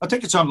robbery. I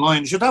think it's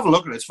online. You should have a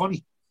look at it. It's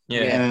funny.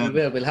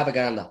 We'll have a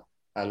gander.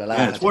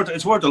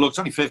 It's worth a look. It's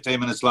only 15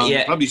 minutes long.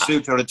 It'll probably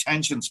suit your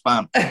attention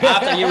span.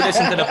 After you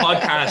listen to the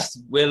podcast,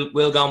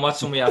 we'll go and watch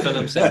some of your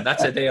films.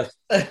 That's a deal.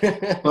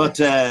 But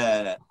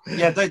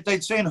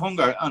they'd seen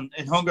Hunger, and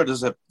in Hunger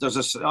there's a.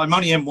 I'm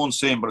only in one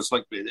scene, but it's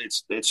like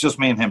it's just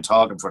me and him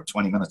talking for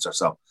 20 minutes or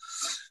so.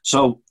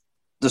 So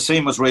the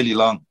scene was really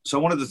long. So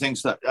one of the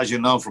things that, as you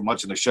know from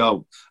watching the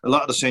show, a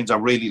lot of the scenes are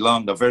really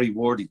long. They're very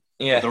wordy.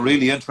 Yeah, they're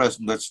really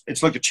interesting.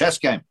 It's like a chess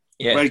game.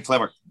 Yeah, very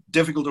clever,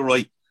 difficult to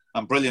write.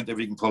 And brilliant if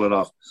you can pull it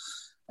off.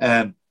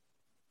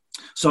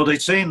 So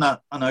they'd seen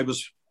that, and I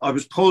was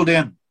pulled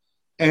in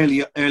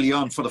early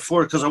on for the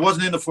first, because I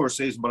wasn't in the first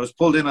season, but I was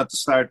pulled in at the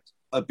start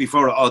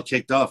before it all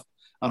kicked off,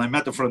 and I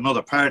met them for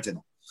another part in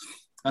it.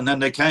 And then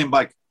they came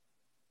back,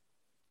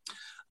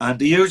 And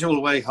the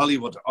usual way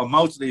Hollywood, or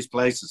most of these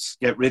places,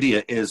 get rid of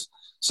you is,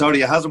 sorry,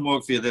 it hasn't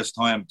worked for you this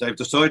time. They've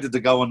decided to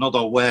go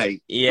another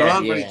way. Yeah, They're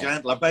all very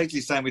gentle. I'm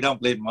basically saying we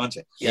don't believe in want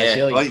you. Yeah,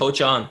 sure. right.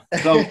 Coach on.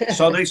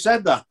 So they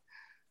said that.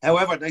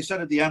 However, they said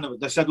at the end of it,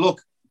 they said,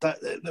 look,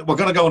 we're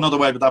going to go another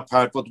way with that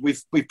part, but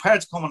we've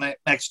parts coming out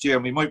next year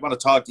and we might want to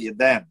talk to you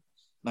then.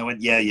 And I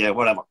went, yeah,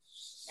 whatever.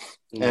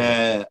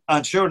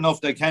 And sure enough,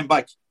 they came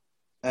back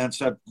and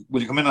said,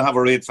 will you come in and have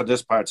a read for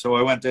this part? So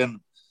I went in,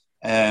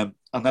 and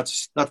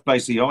that's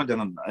basically, I went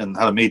in and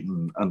had a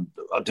meeting and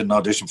I did an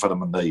audition for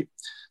them and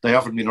they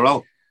offered me the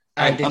role.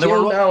 And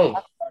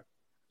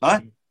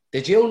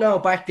did you know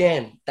back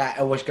then that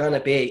it was going to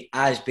be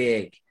as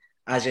big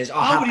as is?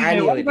 Nobody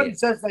knew. Everybody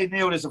says they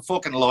knew it as a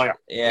fucking liar.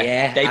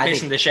 Yeah. They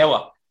piss in the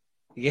shower.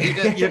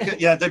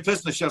 Yeah, they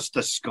piss in the shower.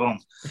 The scum.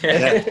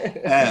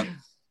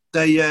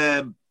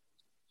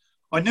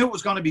 I knew it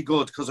was going to be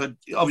good because I'd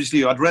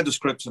read the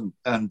script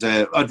and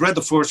I'd read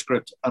the first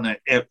script and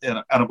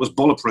it was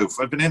bulletproof.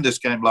 I've been in this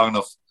game long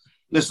enough.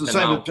 Listen,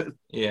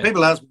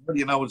 people ask me, "How do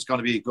you know it's going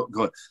to be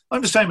good?"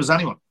 I'm the same as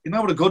anyone. You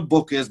know what a good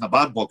book is and a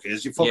bad book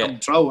is. You fucking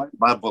throw away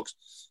bad books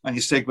and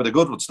you stick with the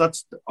good ones.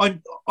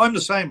 I'm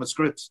the same with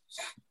scripts.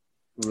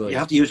 Right. You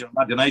have to use your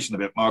imagination a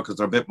bit more because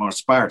they're a bit more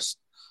sparse.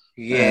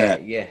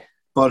 Yeah.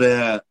 But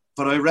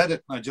I read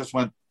it and I just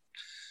went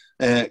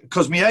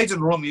because my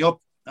agent rung me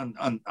up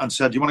and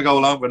said, "Do you want to go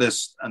along with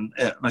this?" And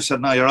I said,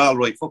 "No, you're all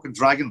right. Fucking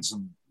dragons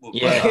and all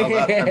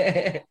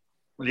that."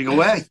 Will you go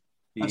away?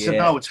 I said,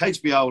 "No, it's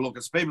HBO. Look,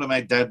 it's people who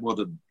made Deadwood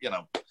and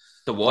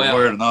The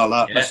Wire and all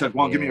that." And I said,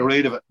 "Well, give me a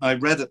read of it." And I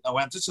read it and I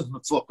went, "This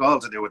isn't fuck all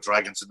to do with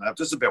dragons and that.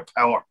 This is about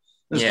power.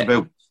 This is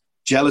about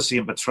jealousy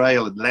and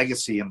betrayal and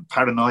legacy and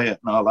paranoia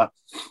and all that."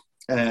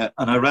 And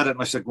I read it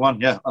and I said, "Go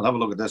on, I'll have a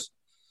look at this."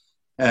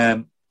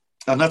 And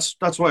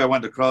that's why I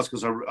went across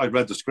because I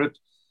read the script,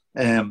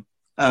 and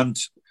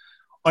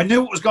I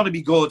knew it was going to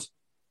be good.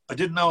 I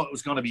didn't know it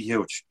was going to be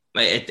huge.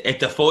 It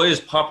defies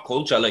pop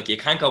culture. Like, you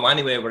can't go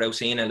anywhere without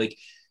seeing it. Like,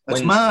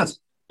 it's mad.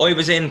 I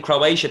was in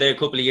Croatia there a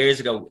couple of years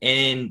ago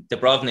in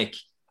Dubrovnik,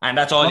 and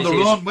that's all on the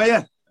run, were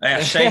you?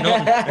 Say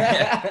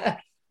nothing.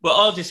 But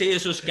all you see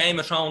is just Game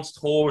of Thrones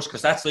tours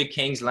because that's like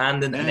King's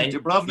Landing. And then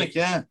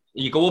Dubrovnik,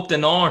 you go up the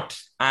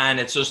north, and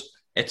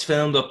it's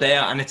filmed up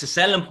there, and it's a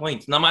selling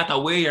point. No matter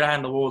where you're at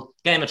in the world,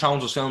 Game of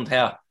Thrones was filmed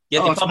here.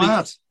 Yeah,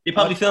 they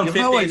probably filmed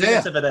 15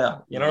 minutes of it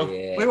there. You know,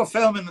 we were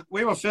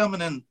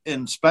filming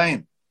in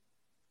Spain,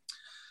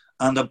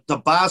 and the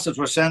bastards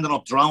were sending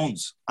up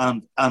drones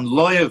and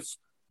live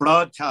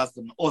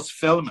broadcasting us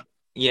filming.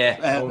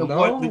 Yeah,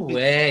 no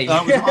way.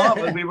 That was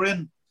awful. We were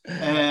in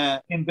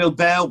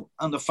Bilbao,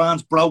 and the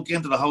fans broke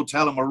into the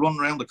hotel and were running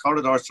around the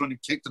corridors trying to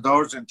kick the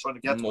doors in, trying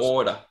to get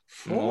more.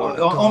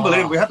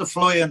 Unbelievable. We had to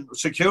fly in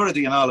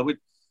security and all. With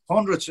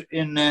hundreds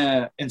in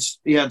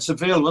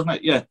Seville, wasn't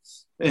it? Yeah.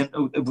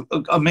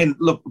 I mean,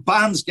 look,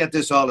 bands get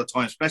this all the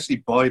time, especially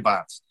boy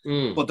bands.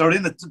 But they're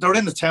in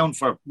the town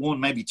for 1,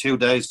 maybe 2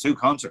 days, 2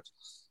 concerts.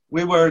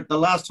 The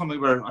last time we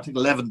were, I think,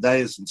 11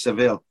 days in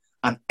Seville,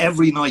 and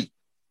every night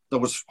there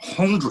was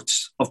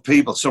hundreds of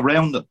people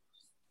surrounding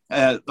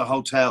the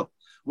hotel,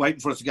 waiting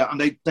for us to get. And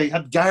they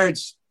had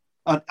guards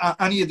at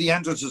any of the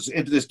entrances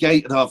into this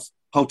gated off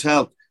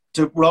hotel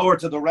to roar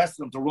to the rest of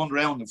them to run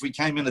around if we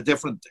came in a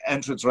different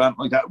entrance or anything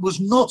like that. It was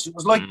nuts. It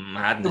was like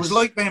madness. It was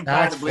like being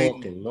part of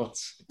fucking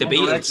nuts. The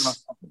Beatles.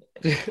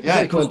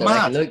 Yeah, it was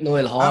mad. Like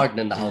Noel Harden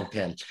in the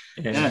hotel.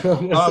 Yeah.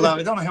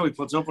 I don't know how he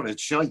puts up with it.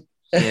 It's shite.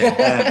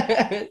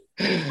 Yeah.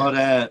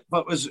 But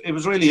it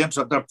was really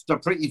interesting. They're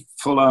pretty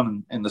full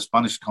on in the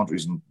Spanish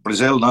countries and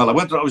Brazil and all. I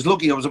was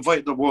lucky. I was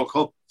invited to the World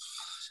Cup.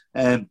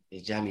 It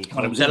was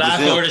the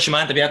last Irish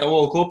man to be at the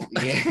World Cup.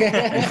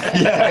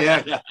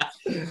 Yeah.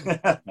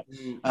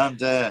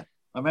 And I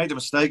made the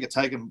mistake of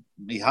taking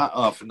my hat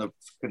off in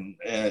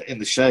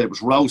the shade. It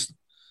was roasting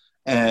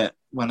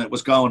when it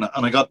was going,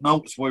 and I got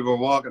noticed. We were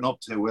walking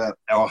up to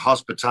our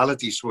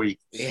hospitality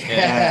suite, and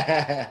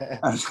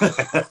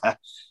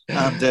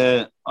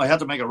I had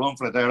to make a run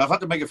for it there. I've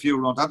had to make a few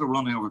runs. I had to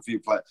run over a few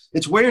places.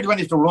 It's weird when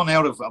you have to run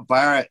out of a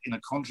bar in a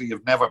country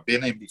you've never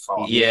been in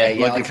before. Yeah,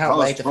 like I can't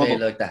wait to feel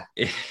like that.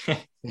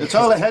 It's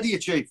all ahead of you,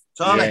 Chief.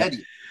 It's all ahead of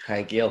you.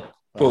 Thank you.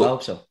 I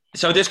hope so.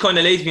 So this kind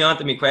of leads me on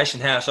to my question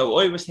here. So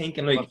I was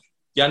thinking, like,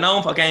 you're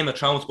known for Game of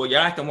Thrones, but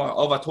you're acting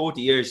over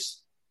 30 years.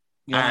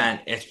 Yeah. And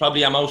it's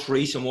probably your most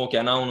recent work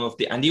you're known of.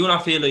 And do you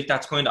not feel like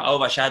that's kind of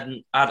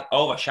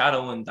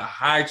overshadowing the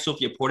hard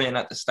stuff you put in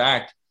at the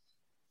start?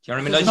 Do you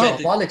know what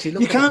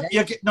I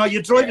mean?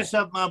 You drive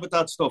yourself mad with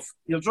that stuff.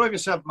 You'll drive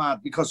yourself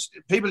mad because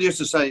people used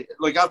to say,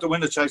 like, after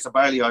Window Chase the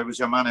Barley, I was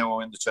your man who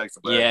won the Chase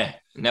the Barley. Yeah.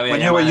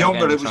 When you were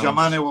younger, it was your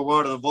man who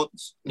wore the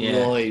buttons.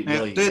 Yeah.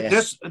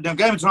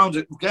 Game of Thrones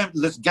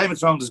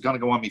is going to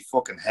go on me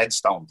fucking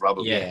headstone,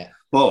 probably. Yeah.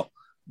 But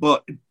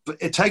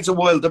it takes a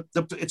while.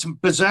 It's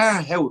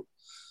bizarre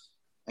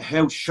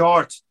how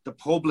short the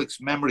public's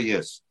memory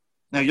is.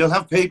 Now, you'll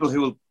have people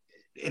who will,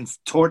 in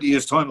 30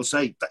 years' time, will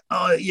say,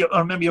 I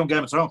remember you on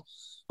Game of Thrones.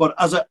 But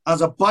as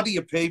a body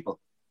of people,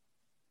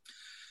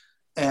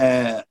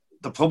 the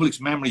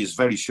public's memory is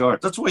very short.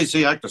 That's why you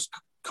see actors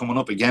coming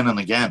up again and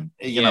again.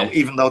 You Yeah. know,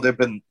 even though they've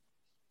been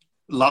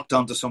locked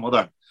onto some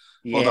other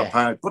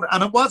part.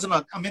 And it wasn't.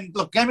 I mean,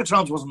 look, Game of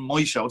Thrones wasn't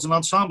my show. It's an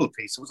ensemble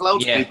piece. There was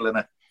loads of people in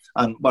it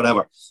and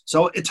whatever.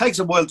 So it takes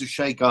a while to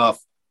shake off.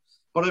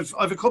 But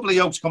I've a couple of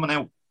yokes coming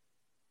out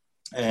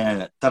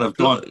that I've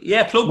done.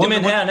 Yeah, plug them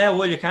in now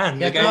while you can.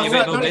 Yeah, You're getting a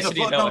bit of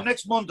publicity about it.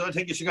 Next month, I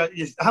think you should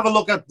have a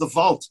look at The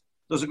Vault.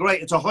 It's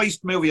a heist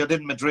movie I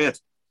did in Madrid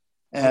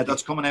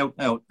that's coming out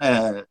now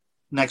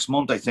next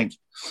month, I think.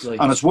 Right.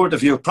 And it's worth a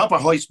view. Proper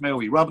heist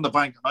movie, robbing the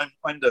bank, and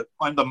I'm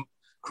the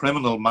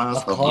criminal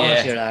master. Of course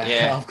Yeah, you're that.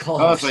 yeah. Of Of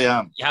course course. I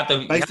am. You have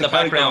the Based the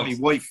character on my background.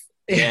 wife.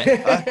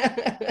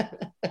 Yeah.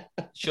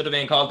 Should have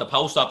been called the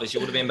post office. You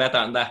would have been better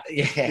than that.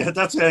 Yeah, Yeah.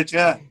 that's it,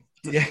 yeah.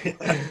 Yeah.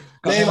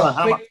 Hammer. Quick,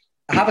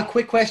 I have a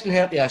quick question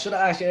here for you. I should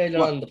have asked you earlier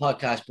on in the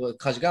podcast, but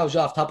because it goes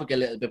off topic a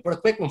little bit, but a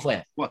quick one for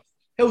you. What?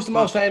 Who's the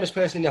most famous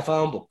person in your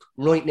phone book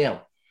right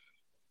now?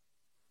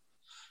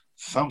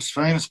 Most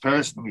famous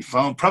person on my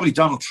phone, probably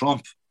Donald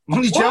Trump. I'm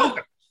only What?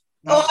 joking.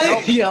 No,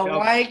 You joking.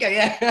 wanker,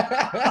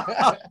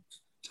 yeah.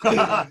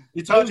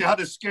 You thought you had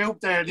a scoop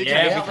there, did Yeah,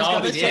 Yeah, I we was thought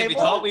gonna we say, did. We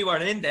thought we were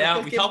in there.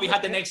 We thought we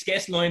had the next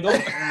guest lined up.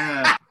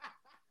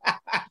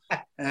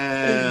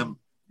 you?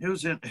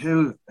 Who's in?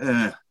 Who?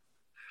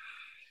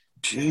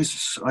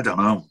 Jesus, I don't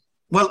know.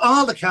 Well,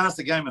 all the cast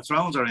of Game of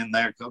Thrones are in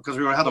there because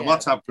we had a Yeah.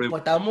 WhatsApp group.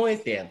 But that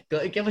might be.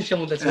 Give us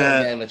someone that's in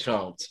Game of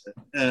Thrones.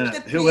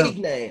 The Who will? big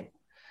name.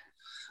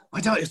 I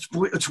don't.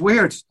 It's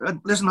weird.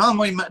 Listen,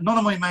 none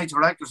of my mates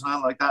are actors and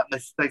all like that.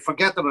 And they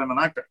forget that I'm an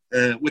actor,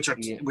 which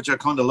I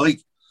kind of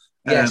like.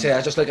 Yeah,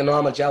 so just like a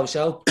normal Joe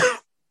show.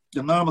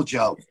 The normal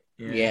job.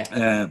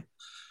 Yeah.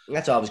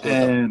 That's always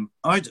good.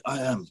 I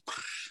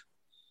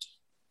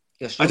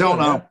don't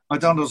know. I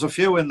don't. There's a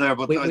few in there,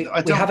 but We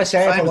I don't. have a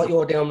saying for what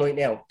you're doing right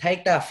now.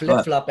 Take that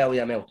flip flop out of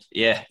your mouth.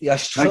 Yeah. You're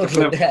struggling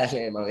flip. with that,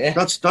 man. Yeah.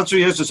 That's what you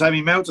used to say.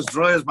 My mouth is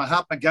dry as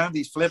Mahatma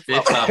Gandhi's flip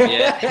Flip flop. flop,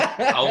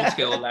 yeah. Old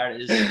school, that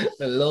is.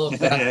 I love Yeah,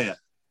 that. yeah.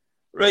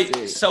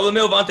 Right, so we'll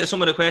move on to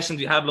some of the questions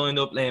we have lined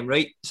up, Liam,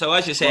 right? So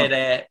as you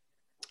said,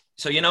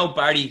 so you know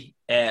Barry,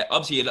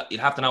 obviously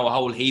you'll have to know a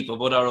whole heap of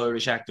other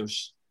Irish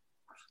actors.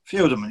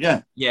 Few of them,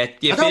 yeah. Yeah,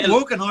 do you I don't feel...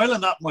 work in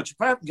Ireland that much,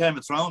 apart from Game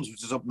of Thrones,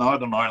 which is up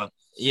Northern Ireland.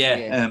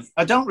 Yeah.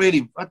 I don't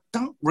really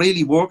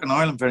work in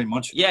Ireland very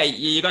much. Yeah,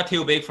 you got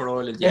too big for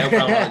Ireland.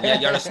 Yeah,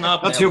 you're a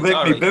snob. Not now, too big.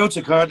 it's My all boots,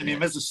 according to me,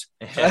 missus.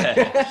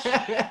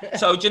 right.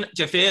 So do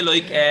you feel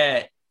like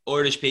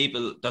Irish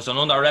people, there's an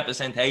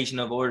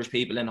underrepresentation of Irish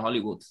people in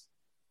Hollywood?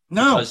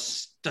 No,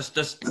 Because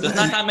there's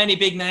not that many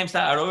big names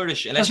that are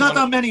Irish. there's not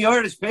that many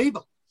Irish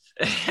people.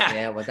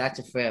 Yeah, well, that's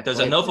a fair There's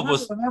point. enough of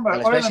us. Remember,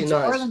 And especially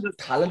not Ireland, as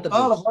talented.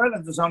 all of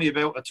Ireland is only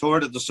about a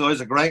third of the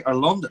size of Greater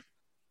London.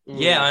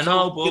 Yeah, I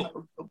know, but You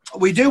know,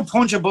 we do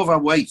punch above our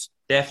weight.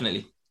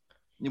 definitely.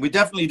 We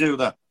definitely do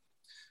that.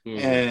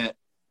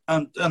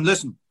 And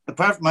listen,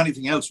 apart from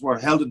anything else, we're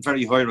held in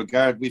very high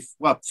regard. We've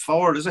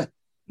four, is it?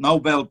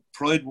 Nobel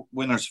Prize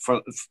winners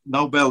for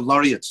Nobel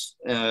laureates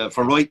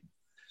for writing.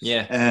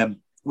 Yeah.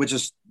 Which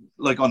is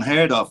like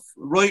unheard of.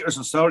 Writers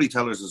and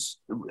storytellers is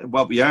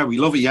what we are. We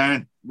love a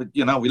yarn, but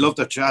we love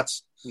the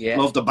chats, Yeah.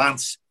 love the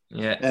bands.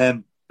 Yeah.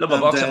 Love a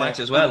boxing match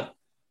as well.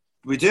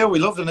 We do. We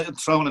love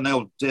throwing an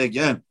old dig,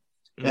 yeah.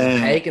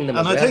 Taking them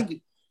and as I well.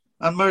 think,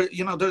 and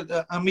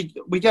we're, and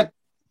we get,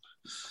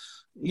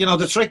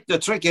 the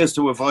trick is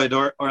to avoid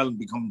Ireland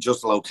becoming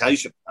just a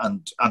location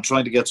and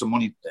trying to get some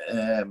money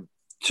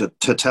to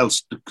tell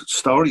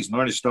stories and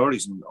Irish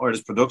stories and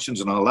Irish productions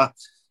and all that.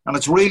 And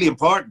it's really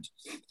important.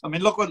 I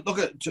mean, look at,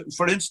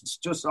 for instance,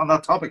 just on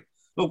that topic,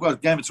 look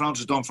what Game of Thrones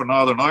has done for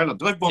Northern Ireland.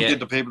 I've bumped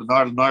into people in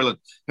Northern Ireland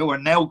who are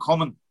now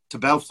coming to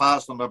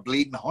Belfast on their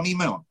bleeding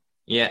honeymoon.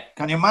 Yeah.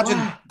 Can you imagine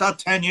that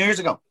 10 years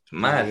ago?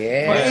 Mad.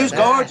 Yeah, Well, it is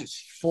that's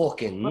gorgeous.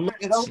 Fucking nuts.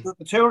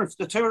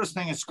 The tourist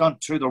thing has gone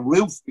through the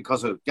roof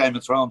because of Game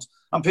of Thrones,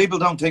 and people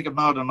don't think of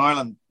Northern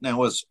Ireland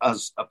now as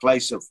a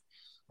place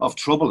of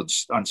trouble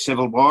and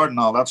civil war and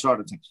all that sort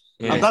of thing.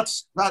 Yeah. And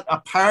that's a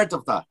part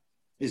of that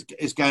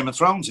is Game of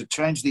Thrones. It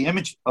changed the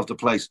image of the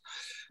place,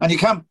 and you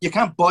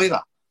can't buy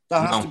that.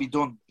 That has No. to be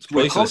done It's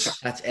with priceless. culture.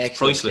 That's excellent.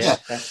 Priceless. Yeah,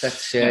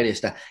 that's serious.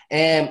 That.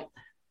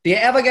 Do you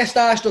ever get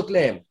starstruck,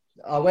 Liam?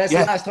 Or when's the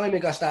last time you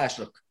got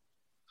starstruck?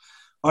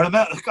 I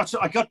remember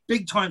I got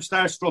big time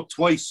starstruck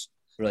twice.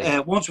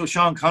 Right. Once with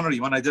Sean Connery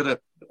when I did a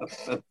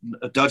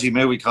dodgy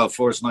movie called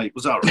First Night. It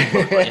was all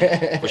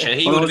right. But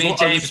he Well, would have I been was-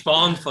 James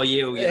Bond for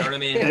you, you know what I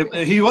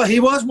mean? He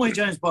was my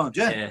James Bond,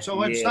 yeah. Yeah.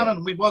 So I'm Yeah.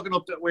 standing, we're walking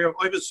up where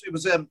it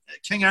was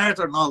King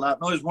Arthur and all that.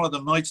 And I was one of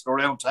the knights at the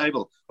round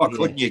table, or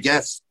couldn't you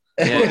guess?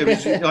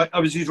 Yeah. I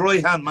was his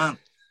right hand man,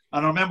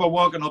 and I remember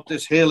walking up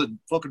this hill in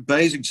fucking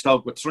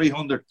Basingstoke with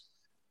 300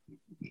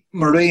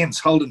 Marines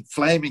holding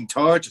flaming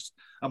torches.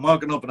 I'm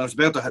walking up, and I was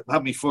about to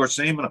have me first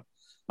scene with him.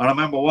 And I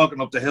remember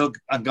walking up the hill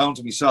and going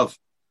to myself,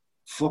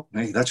 "Fuck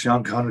me, that's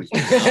Sean Connery."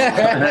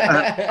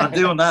 I'm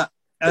doing that.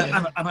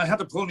 And I had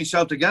to pull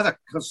myself together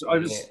because I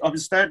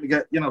was starting to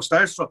get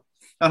starstruck,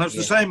 and it was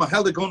the same. I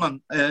held a gun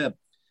on.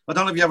 I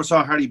don't know if you ever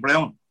saw Harry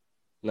Brown.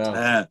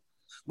 No.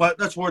 Well,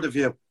 that's word of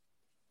view.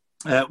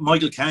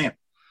 Michael Caine.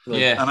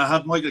 Yeah. And I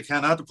had Michael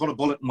Caine. I had to put a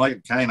bullet in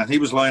Michael Caine, and he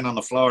was lying on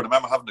the floor. And I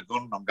remember having the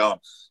gun, and I'm going,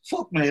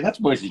 "Fuck me, that's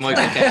Michael Caine."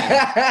 Michael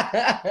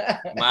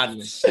Caine.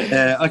 Madness.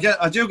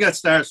 I do get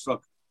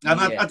starstruck. And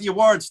Yeah. at the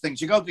awards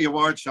things, you go to the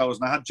award shows,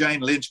 and I had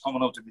Jane Lynch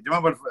coming up to me. Do you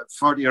remember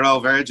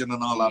 40-Year-Old Virgin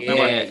and all that? Yeah.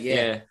 Remember?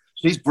 Yeah.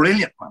 She's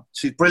brilliant, man.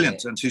 She's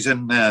brilliant. Yeah. And she's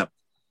in,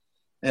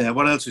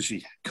 what else is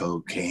she?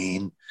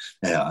 Cocaine.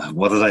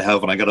 What did I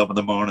have when I got up in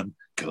the morning?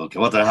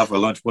 Cocaine. What did I have for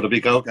lunch? Would it be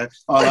cocaine?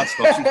 All that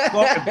stuff. She's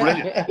fucking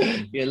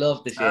brilliant. You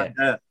love the shit.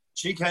 And,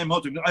 she came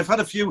up to me. I've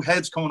had a few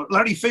heads coming up.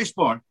 Larry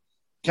Fishburne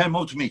came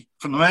up to me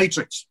from The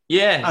Matrix.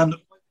 Yeah. And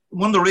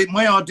one of the reasons,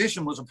 my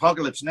audition was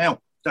Apocalypse Now.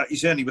 That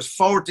he's in. He was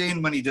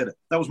 14 when he did it.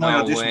 That was my No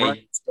audition.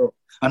 way. Right?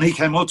 And he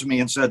came up to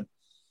me and said,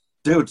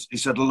 "Dude," he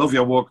said, "I love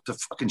your work. The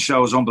fucking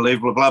show is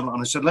unbelievable, blah, blah."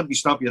 And I said, "Let me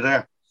stop you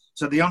there." He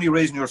said, "The only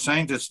reason you're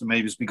saying this to me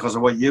is because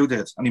of what you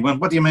did." And he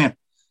went, "What do you mean?"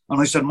 And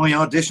I said, "My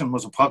audition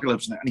was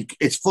Apocalypse Now." And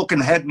his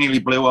fucking head nearly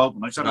blew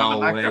open. I said, No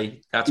 "I'm an actor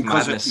way. That's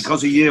madness.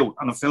 because of you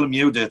and a film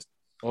you did."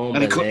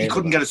 And he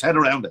couldn't get his head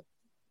around it.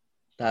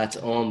 That's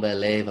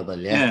unbelievable,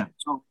 yeah.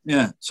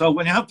 So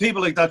when you have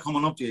people like that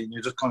coming up to you, and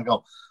you just kind of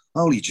go,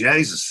 "Holy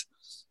Jesus.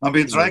 I'm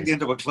being dragged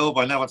into a club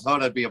I never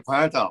thought I'd be a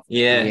part of."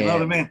 Yeah. You know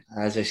what I mean?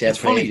 As I said, It's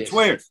funny, previous. it's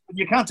weird.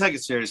 You can't take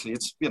it seriously.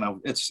 It's, you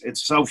know, it's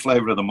so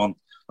flavour of the month,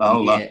 the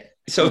whole lot.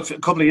 So, A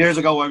couple of years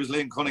ago, I was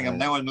Liam Cunningham.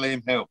 Now I'm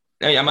Liam Hill.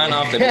 now your man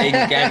off the big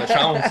Game of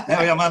Thrones.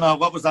 Now, yeah, man,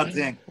 what was that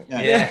thing?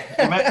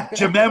 Yeah. Do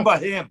you remember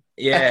him?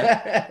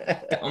 Yeah.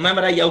 I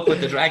remember that yoke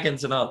with the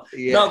dragons and all.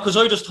 Yeah. No, because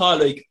I just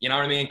thought, like, you know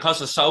what I mean? Because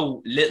there's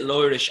so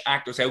little Irish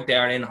actors out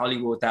there in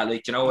Hollywood that,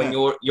 like, you know, when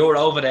you're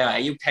over there, are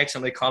you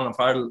texting like Colin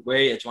Farrell,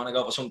 where you? Do you want to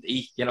go for something to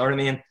eat? You know what I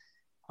mean?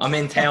 I'm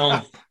in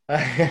town.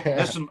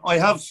 Listen, I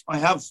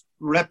have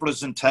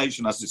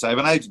representation, as they say. I have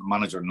an agent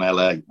manager in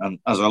LA, and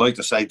as I like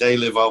to say, they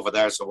live over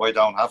there, so I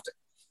don't have to.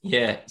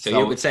 Yeah. So So,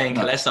 you would say in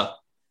Calessa.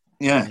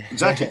 Yeah,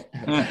 exactly.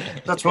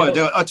 That's why I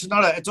do it. It's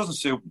not. It doesn't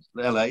suit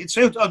LA. It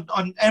suits.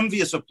 I'm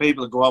envious of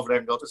people that go over there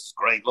and go, "This is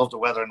great. Love the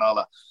weather and all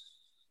that."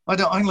 I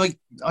don't.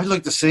 I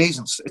like the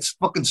seasons. It's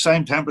fucking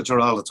same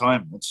temperature all the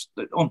time. It's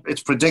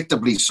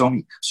predictably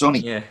sunny,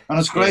 Yeah. and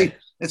it's great. Yeah.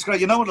 It's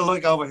great. You know what I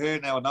like over here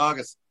now in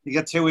August? You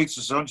get 2 weeks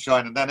of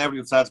sunshine, and then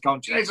everyone starts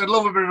going, "Jeez, I'd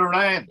love a bit of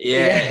rain."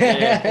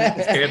 Yeah.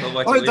 It's careful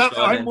what you wish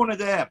for I'm then. one of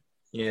them.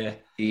 Yeah.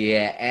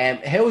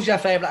 Yeah. Who's your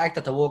favourite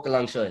actor to walk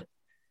alongside?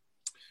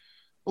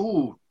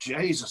 Oh,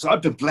 Jesus.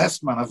 I've been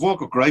blessed, man. I've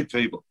worked with great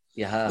people.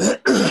 You have.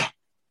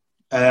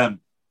 I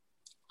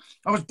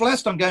was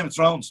blessed on Game of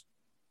Thrones.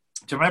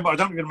 Do you remember? I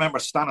don't even remember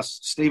Stannis.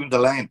 Stephen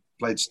Delane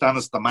played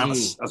Stannis the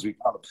Manus, as we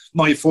call him.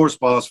 My first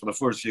boss for the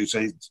first few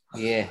seasons.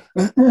 Yeah.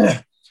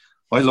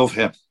 I love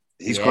him.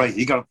 He's Yeah. great.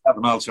 He got himself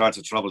in all sorts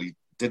of trouble. He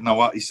didn't know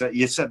what he said.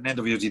 He said in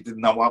interviews he didn't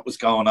know what was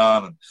going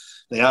on, and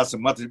they asked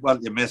him, "What did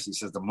you miss?" He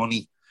says, "The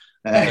money."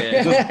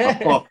 Just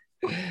pop up.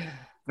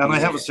 And I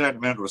have a certain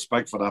amount of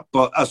respect for that.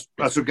 But as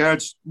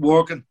regards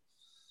working,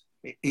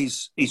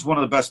 he's one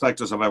of the best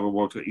actors I've ever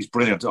worked with. He's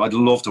brilliant. I'd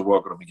love to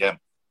work with him again.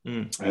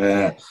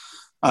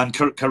 And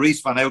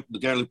Carice Van Houten, the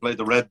girl who played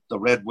the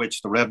Red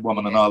Witch, the Red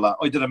Woman, and all that.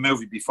 I did a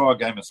movie before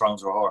Game of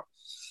Thrones with her,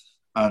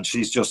 and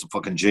she's just a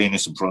fucking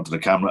genius in front of the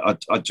camera.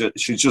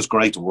 She's just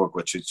great to work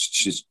with.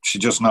 She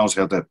just knows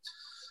how to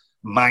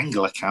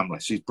mangle a camera.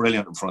 She's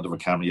brilliant in front of a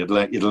camera.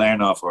 You'd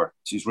learn off her.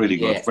 She's really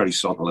good, very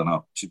subtle and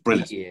all. She's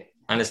brilliant. Yeah.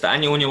 And is there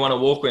anyone you want to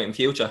work with in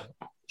future?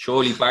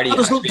 Surely Barry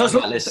has to be on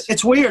that list.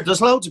 It's weird.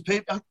 There's loads of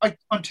people.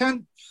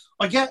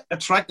 I get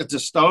attracted to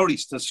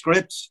stories, to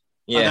scripts,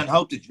 and then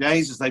hope to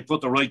Jesus they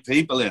put the right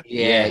people in.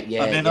 Yeah.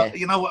 And then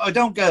you know, I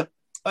don't get.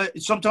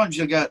 Sometimes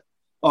you get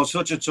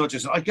such and such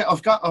as I've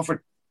got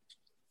offered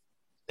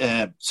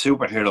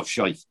superhero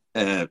shite,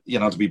 you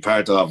know, to be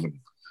part of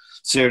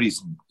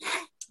series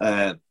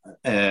and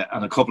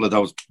a couple of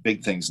those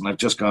big things, and I've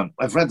just gone.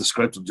 I've read the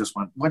script and just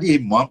went, "What do you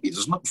even want me?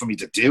 There's nothing for me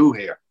to do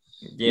here."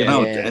 You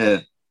know,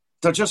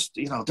 they're just,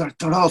 you know,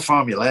 they're all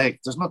formulaic.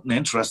 There's nothing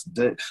interesting.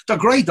 They're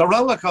great. They're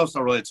roller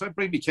coaster rides. I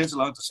bring my kids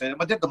along to see them.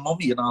 I did The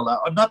Mummy and all that.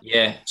 I'm not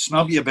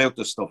snobby about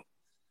this stuff,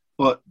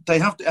 but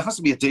it has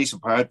to be a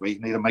decent part where you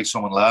need to make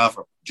someone laugh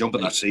or jump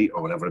in their seat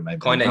or whatever it may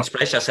be. Kind of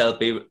express yourself,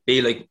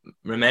 be like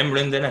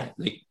remembering, didn't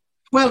it?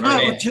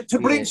 Like, to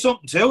bring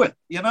something to it,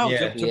 you know,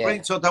 to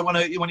bring so that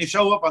when you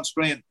show up on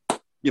screen,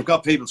 you've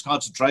got people's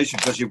concentration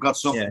because you've got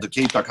something to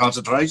keep their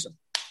concentration.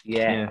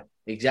 Yeah.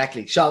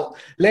 Exactly. So,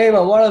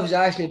 Liam, what I was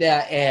asking you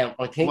there,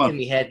 I think in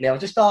my head now,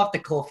 just off the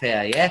cuff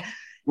here, yeah?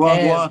 Go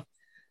on.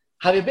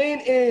 Have you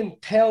been in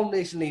town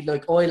recently,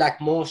 like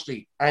Ilac, Moore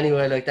Street,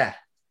 anywhere like that?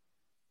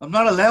 I'm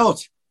not allowed.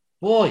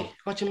 Why?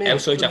 What do you mean?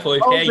 Outside your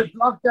 5K.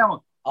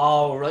 Lockdown.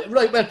 Oh, right.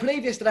 Well,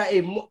 previous to that,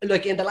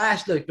 like in the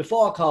last, like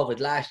before COVID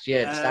last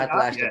year, the start of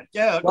last year.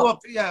 Yeah, I go up,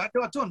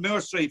 I've done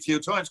Moore Street a few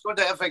times, going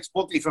to FX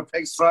Buckley for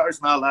Pigs Trotters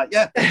and all that,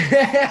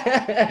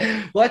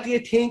 yeah. What do you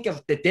think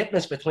of the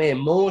difference between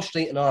Moore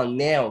Street and all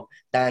now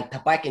than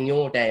back in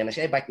your day? And I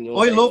say back in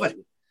your day. I love it.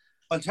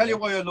 I'll tell you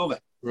why I love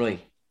it. Right.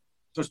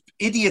 There's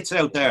idiots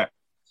out there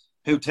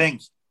who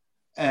think,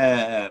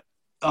 the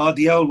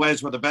old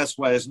ways were the best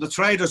ways. And the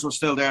traders were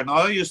still there. Now,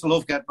 I used to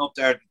love getting up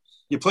there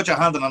you put your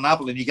hand on an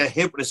apple and you get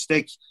hit with a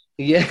stick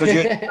Yeah. because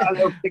you're not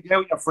allowed to pick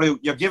out your fruit.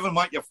 You're giving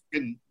what you're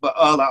fucking, but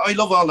all that. I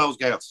love all those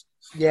girls.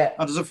 Yeah.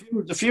 And there's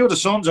a few of the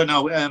sons I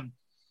know.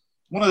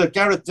 One of the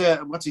Garrett,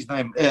 what's his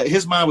name?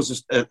 His man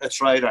was a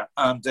trader,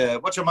 and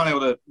what's your man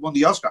who won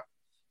the Oscar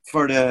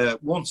for the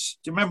once?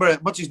 Do you remember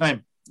what's his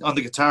name on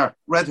the guitar?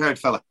 Red-haired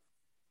fella.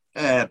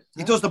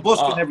 He does the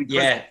busking every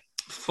Christmas. Yeah,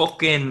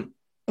 fucking.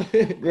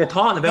 We're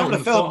talking about Remember him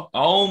the film? before.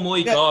 Oh my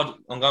Yeah. God,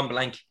 I'm gone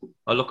blank.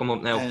 I'll look him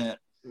up now.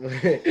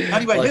 Anyway, his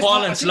man- I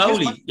Falling think his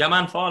slowly. man- Your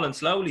man falling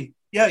slowly.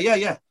 Yeah.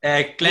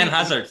 Glenn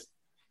Hazard.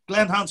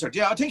 Glenn Hansard.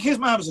 Yeah, I think his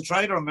man was a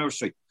trader on Moore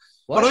Street.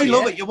 Was But I he,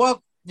 love yeah? it. You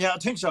walk. Yeah, I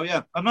think so.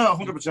 Yeah, I'm not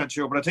 100%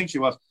 sure, but I think she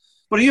was.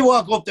 But you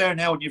walk up there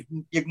now, and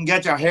you can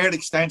get your hair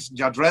extensions,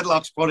 your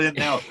dreadlocks put in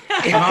now,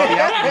 and all the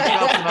acting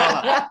stuff and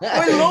all that.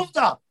 I love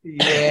that.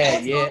 Yeah, I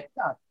yeah. love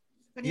that.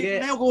 And you Yeah.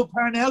 can now go up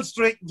Parnell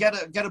Street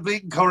and get a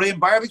bleeding Korean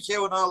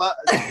barbecue and all that.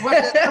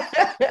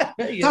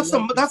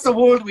 That's the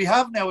world we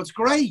have now. It's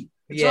great.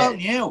 It's Yeah. all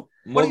new.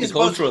 What are you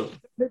supposed- Multicultural.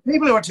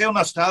 People who are too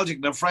nostalgic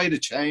and afraid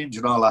of change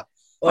and all that.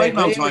 I I've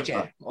no agree time with for you.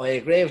 that. I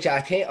agree with you.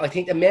 I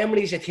think the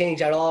memories of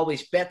things are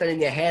always better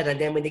in your head, and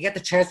then when you get the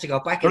chance to go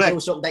back and Correct. do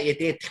something that you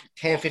did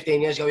 10,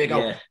 15 years ago, you go,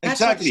 Yeah.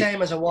 that's Exactly. not the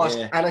same as it was.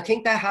 Yeah. And I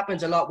think that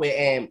happens a lot with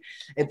in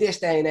this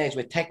day and age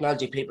with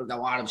technology. People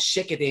go, I'm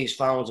sick of these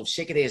phones, I'm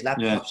sick of these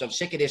laptops, Yeah. I'm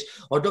sick of this.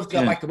 I'd love to go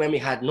Yeah. back to when we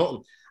had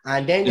nothing.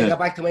 And then you Yeah. go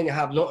back to when you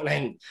have nothing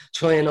and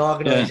try and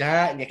organise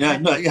that. And you Yeah,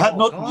 can't. no, you had Oh,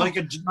 nothing, God. like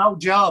no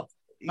job,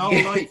 no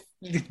Yeah. life,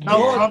 no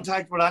Yeah.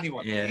 contact with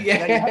anyone. Yeah.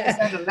 Yeah, you had to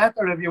send a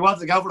letter if you want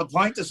to go for a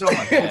pint or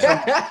something.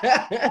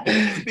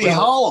 Be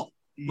Well, whole.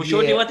 But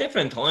sure, yeah. they were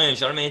different times.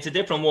 You know what I mean? It's a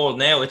different world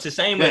now. It's the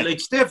same Yeah, with like.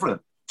 it's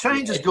different.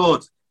 Change is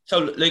good. So,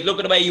 like, look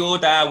at the way your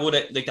dad would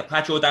have, like, the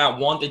patch your dad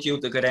wanted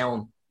you to go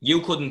down. You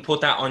couldn't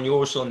put that on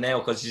your son now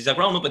because he's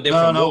grown up in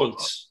different No.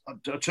 worlds. I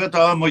said to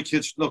all my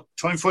kids, look,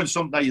 try and find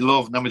something that you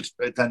love, and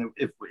then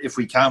if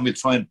we can, we'll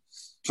try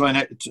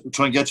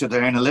and get you to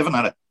earn a living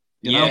at it.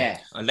 You know? Yeah.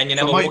 And then you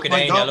So never work a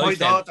day in your my life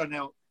then. daughter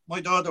now.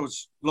 My daughter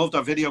loved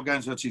her video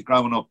games when she's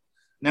growing up.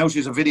 Now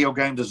she's a video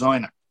game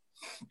designer.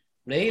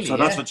 Really? So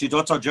yeah.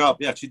 that's her job.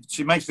 Yeah,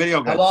 she makes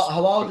video games.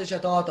 How old is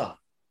your daughter?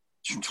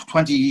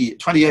 20,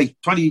 28,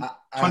 20,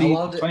 How 20,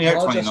 old 28, are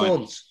your 29.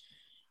 sons?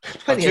 Got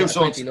two 28 or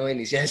sons. 29,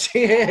 he says.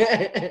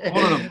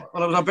 One of them.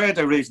 Well, it was her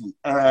birthday recently.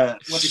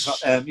 What do you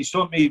call? My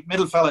son, my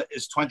middle fella,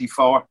 is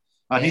 24,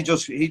 and he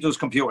does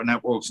computer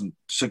networks and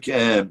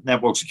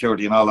network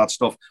security and all that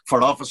stuff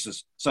for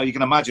offices. So you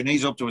can imagine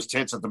he's up to his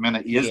tits at the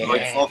minute. He is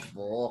like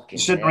fuck.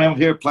 He's sitting around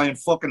here playing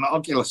fucking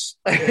Oculus.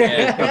 Doing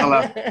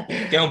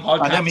And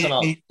podcasts and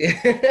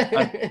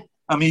all.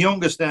 And my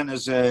youngest then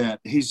is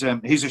he's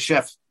a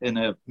chef in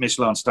a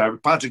Michelin star.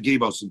 Patrick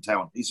Gibbos in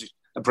town. He's an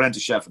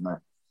apprentice chef in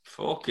there.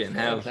 Fucking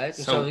hell. Okay,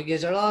 so So, you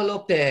guys are all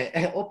up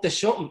to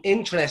something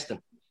interesting.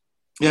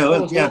 Yeah,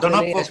 well, yeah, they're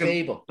not These fucking.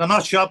 people. They're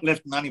not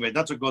shoplifting anyway.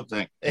 That's a good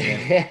thing.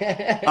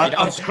 Yeah.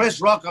 As Chris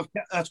Rock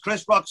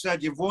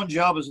said, you've one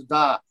job as a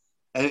dad.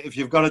 If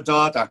you've got a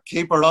daughter,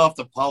 keep her off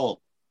the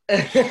pole.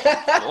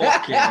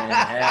 fucking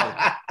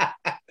hell.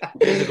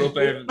 There's a good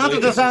pair of- Not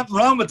that there's anything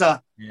wrong with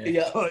that,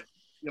 Yeah. but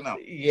you know.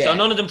 Yeah. So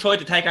none of them tried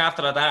to take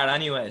after their dad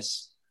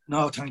anyways.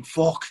 No, thank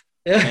fuck.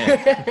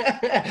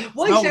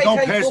 Why No, say no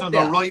thank person fuck in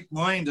that? their right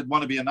mind would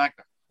want to be an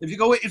actor. If you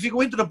go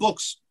into the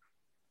books,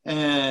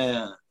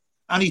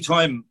 any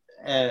time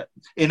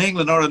in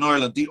England or in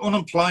Ireland, the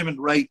unemployment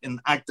rate in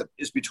acting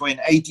is between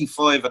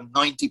 85 and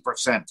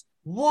 90%.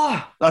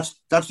 What? That's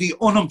the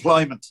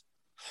unemployment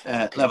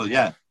level.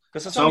 Yeah.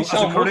 Because there's So only as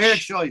so a career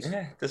much. choice,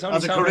 Yeah, there's only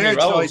as a so career many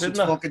roles, choice, isn't it's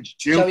there? fucking So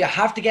stupid. you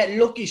have to get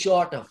lucky,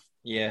 sort of.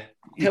 Yeah.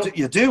 You do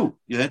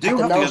You have have to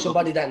to know get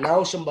somebody that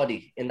knows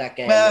somebody in that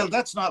game. Well,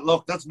 that's not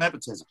luck. That's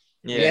nepotism.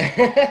 Yeah.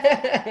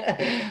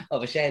 Yeah. I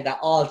was saying that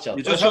also.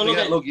 You Well, just so have to look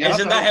get at, lucky. You have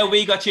isn't to- that how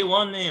we got you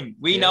on name?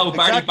 We Yeah. know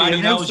Barry Exactly. You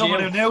knew knows someone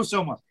you. who knew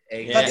someone.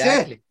 Exactly.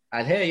 That's it.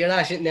 And here you're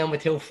not sitting down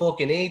with two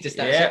fucking idiots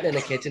that are Yeah. sitting in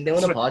the kitchen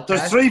doing a podcast.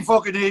 There's 3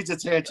 fucking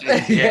idiots here.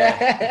 Chief.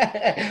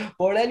 Yeah.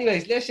 But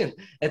anyways, listen,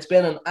 it's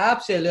been an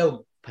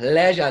absolute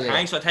pleasure. Liam.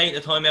 Thanks for taking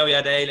the time out of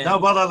your day, Lynn. No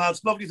bother,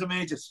 lads. Lovely to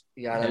meet you.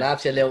 You're an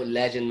absolute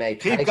legend, mate.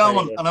 Keep Thanks very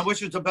going, much. and I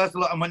wish you the best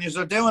of luck. And when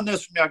you're doing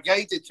this from your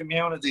gated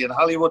community in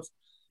Hollywood,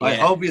 I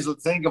Yeah. hope you'll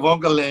think of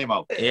Uncle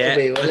Lemo. Yeah.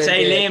 We will I'd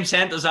say indeed. Liam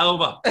sent us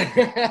over.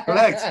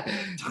 Correct.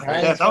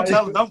 Yeah,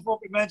 don't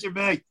fucking mention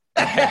me.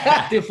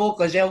 The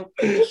fuck us out.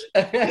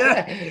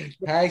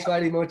 Thanks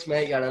very much,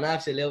 mate. You're an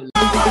absolute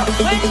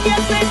When you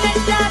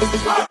finish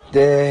that The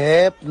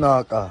Hep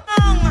Knocker.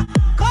 song,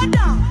 go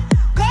down,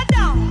 go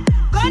down,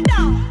 go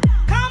down.